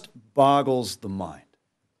just boggles the mind.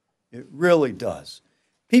 It really does.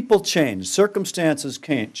 People change, circumstances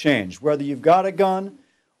can't change, whether you've got a gun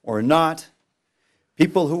or not.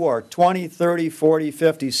 People who are 20, 30, 40,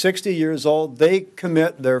 50, 60 years old, they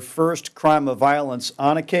commit their first crime of violence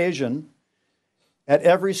on occasion at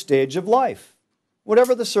every stage of life,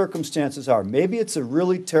 whatever the circumstances are. Maybe it's a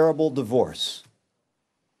really terrible divorce.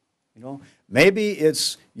 Maybe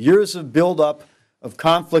it's years of buildup of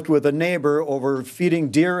conflict with a neighbor over feeding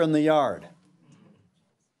deer in the yard.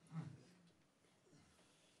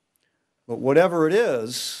 But whatever it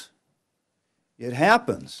is, it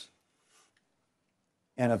happens.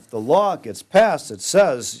 And if the law gets passed that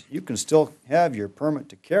says you can still have your permit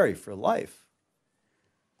to carry for life,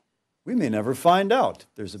 we may never find out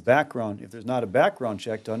if there's not a background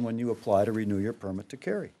check done when you apply to renew your permit to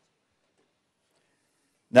carry.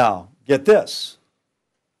 Now, get this,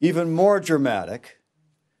 even more dramatic,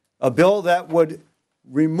 a bill that would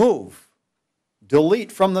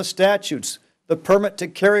delete from the statutes the permit to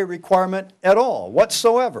carry requirement at all,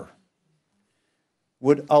 whatsoever,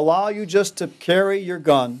 would allow you just to carry your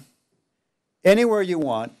gun anywhere you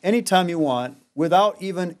want, anytime you want, without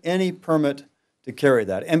even any permit to carry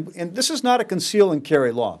that. And this is not a conceal and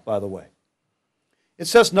carry law, by the way. It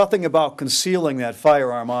says nothing about concealing that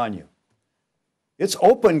firearm on you. It's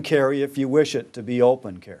open carry if you wish it to be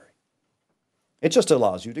open carry. It just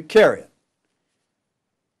allows you to carry it.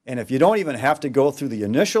 And if you don't even have to go through the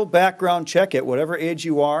initial background check at whatever age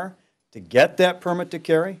you are to get that permit to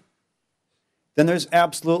carry, then there's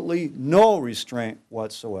absolutely no restraint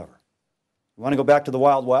whatsoever. You want to go back to the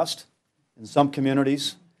Wild West? In some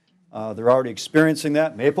communities, they're already experiencing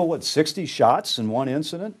that. Maplewood, 60 shots in one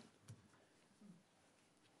incident.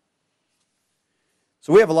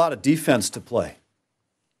 So we have a lot of defense to play.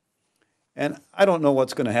 And I don't know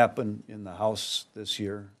what's going to happen in the House this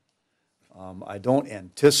year. I don't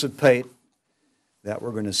anticipate that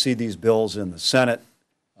we're going to see these bills in the Senate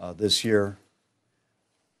this year.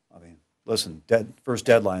 I mean, listen, first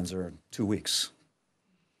deadlines are in 2 weeks.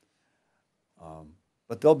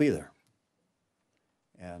 But they'll be there.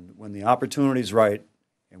 And when the opportunity's right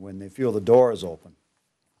and when they feel the door is open,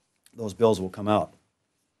 those bills will come out.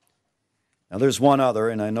 Now, there's one other,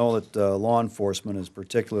 and I know that law enforcement is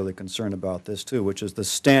particularly concerned about this too, which is the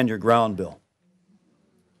Stand Your Ground bill.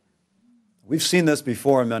 We've seen this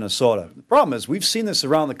before in Minnesota. The problem is we've seen this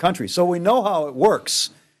around the country, so we know how it works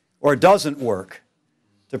or doesn't work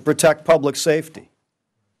to protect public safety.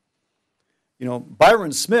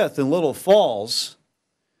 Byron Smith in Little Falls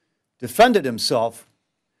defended himself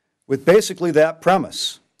with basically that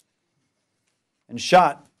premise and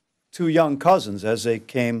shot 2 young cousins as they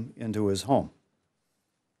came into his home.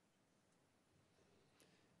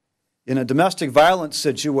 In a domestic violence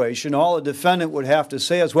situation, all a defendant would have to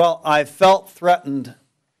say is, well, I felt threatened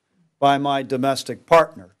by my domestic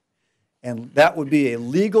partner. And that would be a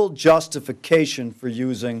legal justification for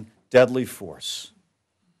using deadly force.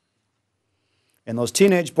 And those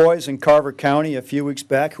teenage boys in Carver County a few weeks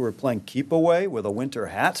back who were playing keep away with a winter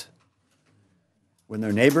hat, when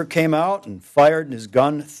their neighbor came out and fired his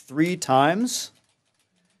gun 3 times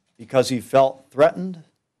because he felt threatened.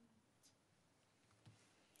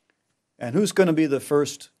 And who's going to be the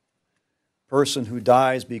first person who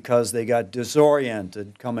dies because they got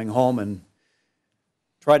disoriented coming home and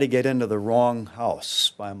tried to get into the wrong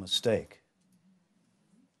house by mistake?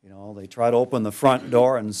 They try to open the front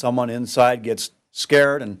door and someone inside gets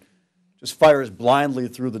scared and just fires blindly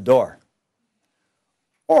through the door.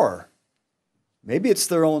 Or maybe it's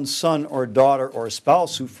their own son or daughter or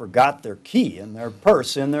spouse who forgot their key in their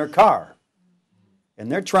purse in their car.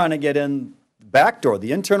 And they're trying to get in the back door,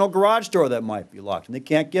 the internal garage door that might be locked, and they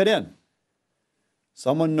can't get in.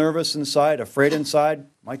 Someone nervous inside, afraid inside,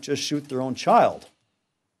 might just shoot their own child.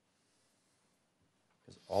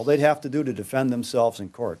 Because all they'd have to do to defend themselves in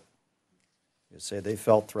court is say they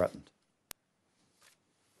felt threatened.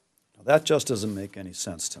 Now, that just doesn't make any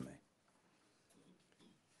sense to me.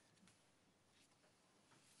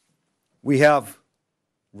 We have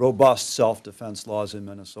robust self-defense laws in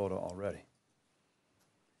Minnesota already.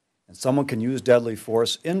 And someone can use deadly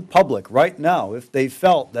force in public right now if they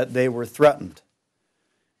felt that they were threatened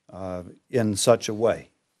in such a way.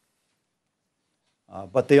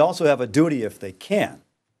 But they also have a duty, if they can,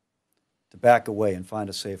 to back away and find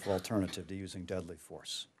a safe alternative to using deadly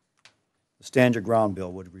force. The Stand Your Ground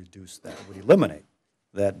bill would reduce that, would eliminate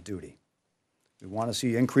that duty. We want to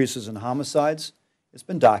see increases in homicides. It's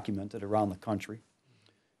been documented around the country.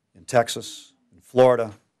 In Texas, in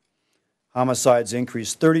Florida, homicides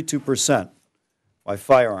increased 32% by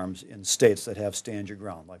firearms in states that have Stand Your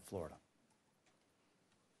Ground, like Florida.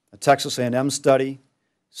 A Texas A&M study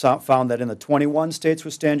found that in the 21 states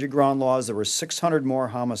with Stand Your Ground laws, there were 600 more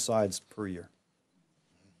homicides per year.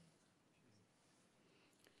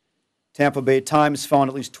 Tampa Bay Times found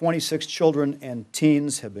at least 26 children and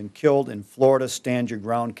teens have been killed in Florida Stand Your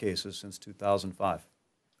Ground cases since 2005.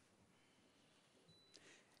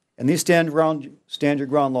 And these Stand Your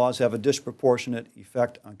Ground laws have a disproportionate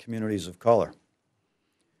effect on communities of color.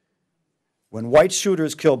 When white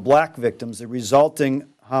shooters kill black victims, the resulting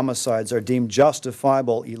homicides are deemed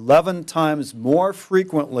justifiable 11 times more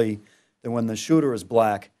frequently than when the shooter is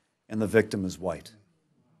black and the victim is white.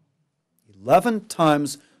 11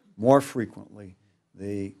 times more frequently,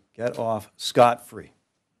 they get off scot-free.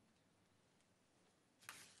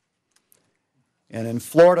 And in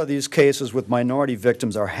Florida, these cases with minority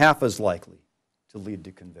victims are half as likely to lead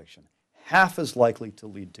to conviction. Half as likely to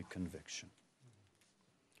lead to conviction.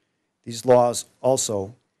 These laws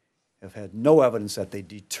also have had no evidence that they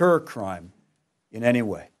deter crime in any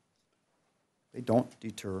way. They don't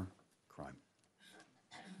deter crime.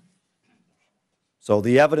 So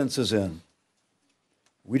the evidence is in.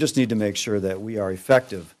 We just need to make sure that we are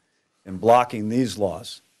effective in blocking these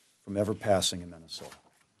laws from ever passing in Minnesota.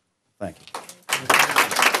 Thank you.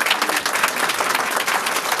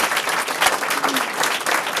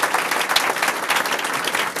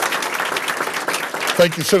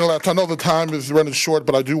 Thank you, Senator Latz. I know the time is running short,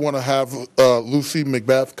 but I do want to have Lucy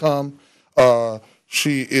McBath come.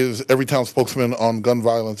 She is Everytown spokesman on gun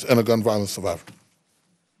violence and a gun violence survivor.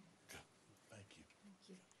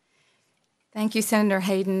 Thank you, Senator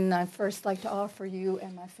Hayden. I'd first like to offer you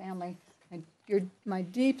and my family my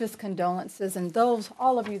deepest condolences, and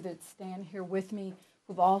all of you that stand here with me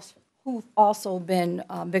who've also been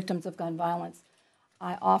victims of gun violence.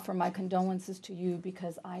 I offer my condolences to you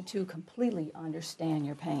because I, too, completely understand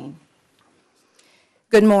your pain.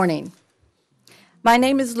 Good morning. My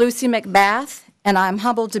name is Lucy McBath, and I'm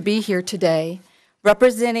humbled to be here today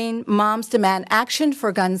representing Moms Demand Action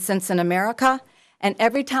for Gun Sense in America and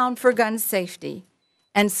Everytown for Gun Safety,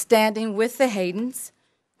 and standing with the Haydens,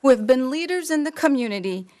 who have been leaders in the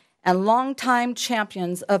community and longtime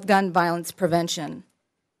champions of gun violence prevention.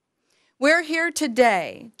 We're here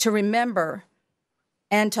today to remember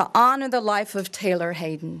and to honor the life of Taylor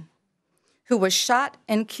Hayden, who was shot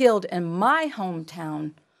and killed in my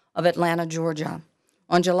hometown of Atlanta, Georgia,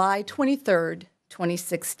 on July 23rd,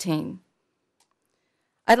 2016.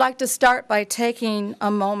 I'd like to start by taking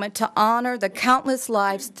a moment to honor the countless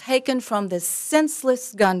lives taken from this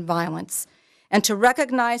senseless gun violence and to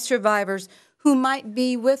recognize survivors who might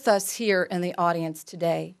be with us here in the audience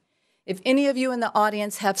today. If any of you in the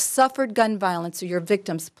audience have suffered gun violence or you're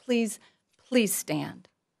victims, please stand.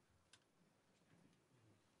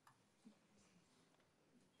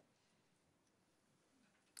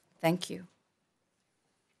 Thank you.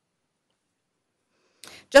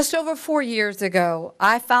 Just over 4 years ago,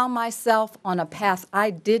 I found myself on a path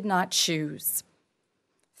I did not choose,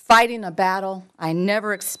 fighting a battle I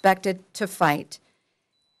never expected to fight,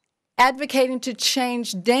 advocating to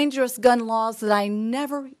change dangerous gun laws that I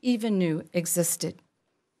never even knew existed.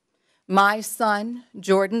 My son,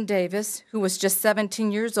 Jordan Davis, who was just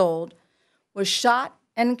 17 years old, was shot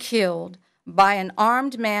and killed by an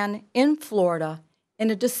armed man in Florida in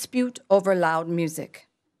a dispute over loud music.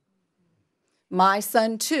 My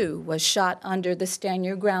son, too, was shot under the Stand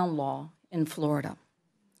Your Ground law in Florida.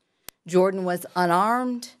 Jordan was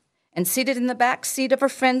unarmed and seated in the back seat of a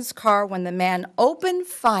friend's car when the man opened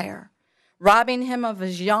fire, robbing him of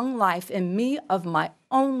his young life and me of my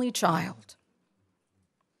only child.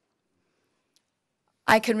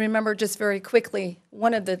 I can remember just very quickly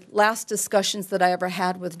one of the last discussions that I ever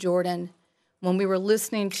had with Jordan when we were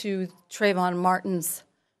listening to Trayvon Martin's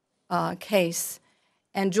case,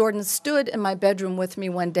 and Jordan stood in my bedroom with me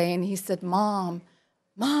one day, and he said, Mom,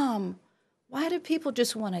 why do people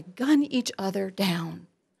just want to gun each other down?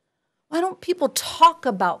 Why don't people talk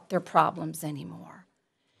about their problems anymore?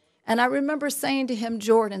 And I remember saying to him,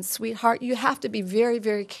 Jordan, sweetheart, you have to be very,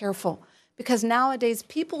 very careful, because nowadays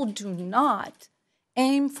people do not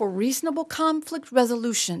aim for reasonable conflict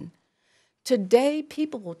resolution. Today,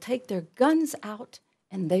 people will take their guns out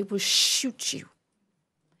and they will shoot you.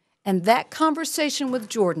 And that conversation with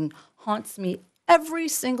Jordan haunts me every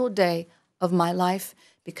single day of my life,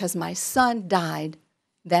 because my son died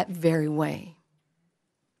that very way.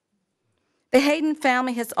 The Hayden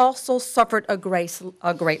family has also suffered a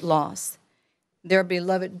great loss. Their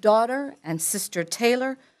beloved daughter and sister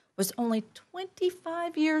Taylor was only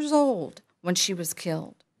 25 years old when she was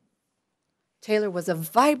killed. Taylor was a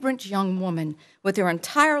vibrant young woman with her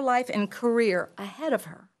entire life and career ahead of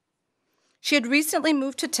her. She had recently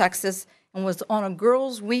moved to Texas and was on a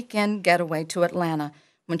girls' weekend getaway to Atlanta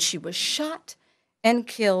when she was shot and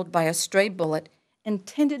killed by a stray bullet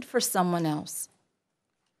intended for someone else.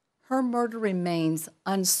 Her murder remains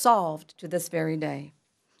unsolved to this very day.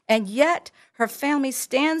 And yet, her family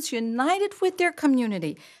stands united with their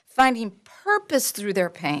community, finding purpose through their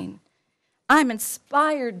pain. I'm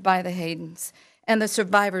inspired by the Haydens and the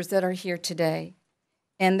survivors that are here today,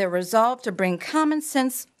 and their resolve to bring common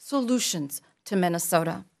sense solutions to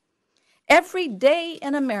Minnesota. Every day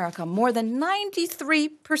in America, more than 93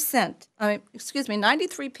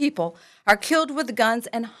 people are killed with guns,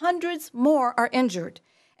 and hundreds more are injured.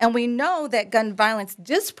 And we know that gun violence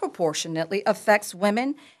disproportionately affects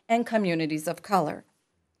women and communities of color.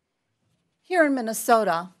 Here in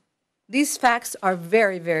Minnesota, these facts are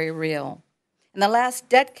very, very real. In the last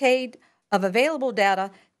decade of available data,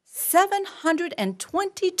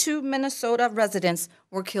 722 Minnesota residents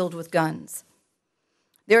were killed with guns.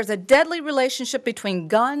 There's a deadly relationship between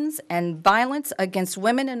guns and violence against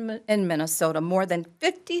women in Minnesota. More than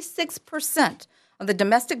 56% of the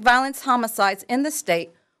domestic violence homicides in the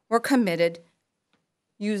state were committed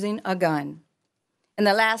using a gun. In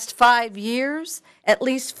the last 5 years, at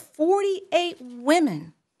least 48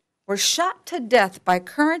 women were shot to death by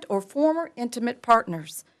current or former intimate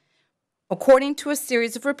partners, according to a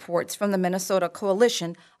series of reports from the Minnesota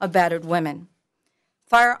Coalition of Battered Women.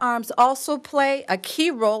 Firearms also play a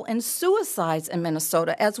key role in suicides in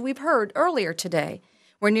Minnesota, as we've heard earlier today,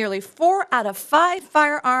 where nearly 4 out of 5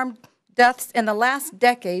 firearm deaths in the last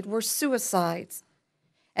decade were suicides.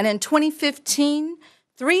 And in 2015,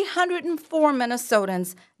 304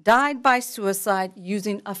 Minnesotans died by suicide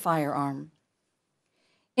using a firearm.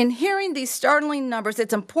 In hearing these startling numbers,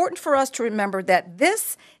 it's important for us to remember that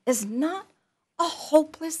this is not a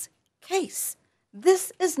hopeless case.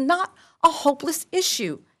 This is not a hopeless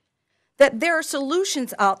issue. That there are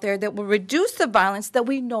solutions out there that will reduce the violence that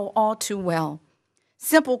we know all too well.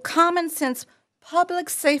 Simple common sense public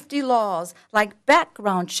safety laws like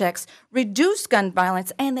background checks reduce gun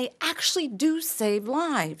violence, and they actually do save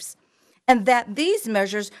lives. And that these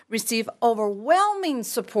measures receive overwhelming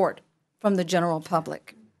support from the general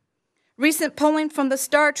public. Recent polling from the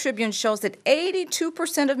Star Tribune shows that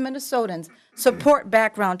 82% of Minnesotans support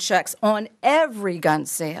background checks on every gun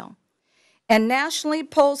sale. And nationally,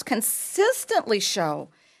 polls consistently show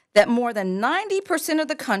that more than 90% of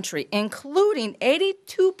the country, including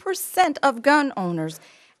 82% of gun owners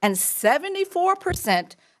and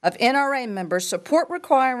 74% of NRA members, support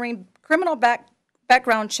requiring criminal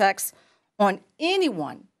background checks on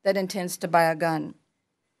anyone that intends to buy a gun.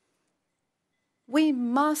 We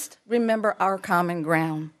must remember our common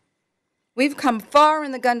ground. We've come far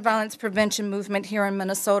in the gun violence prevention movement here in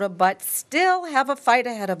Minnesota, but still have a fight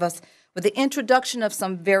ahead of us with the introduction of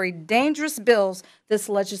some very dangerous bills this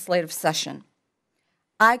legislative session.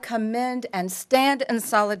 I commend and stand in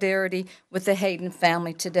solidarity with the Hayden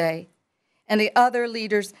family today and the other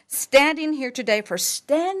leaders standing here today for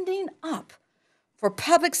standing up for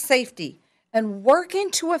public safety and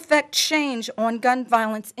working to effect change on gun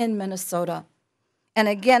violence in Minnesota. And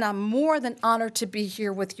again, I'm more than honored to be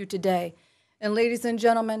here with you today. And ladies and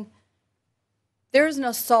gentlemen, there is an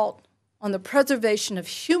assault on the preservation of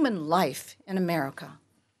human life in America.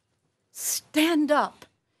 Stand up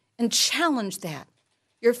and challenge that.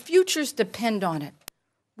 Your futures depend on it.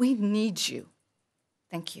 We need you.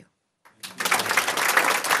 Thank you.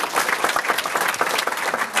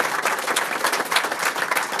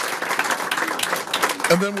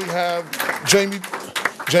 And then we have Jamie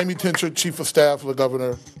Tincher, Chief of Staff of the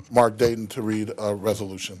Governor, Mark Dayton, to read a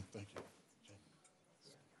resolution. Thank you.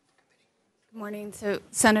 Good morning. So,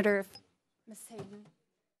 Senator, Ms. Hayden.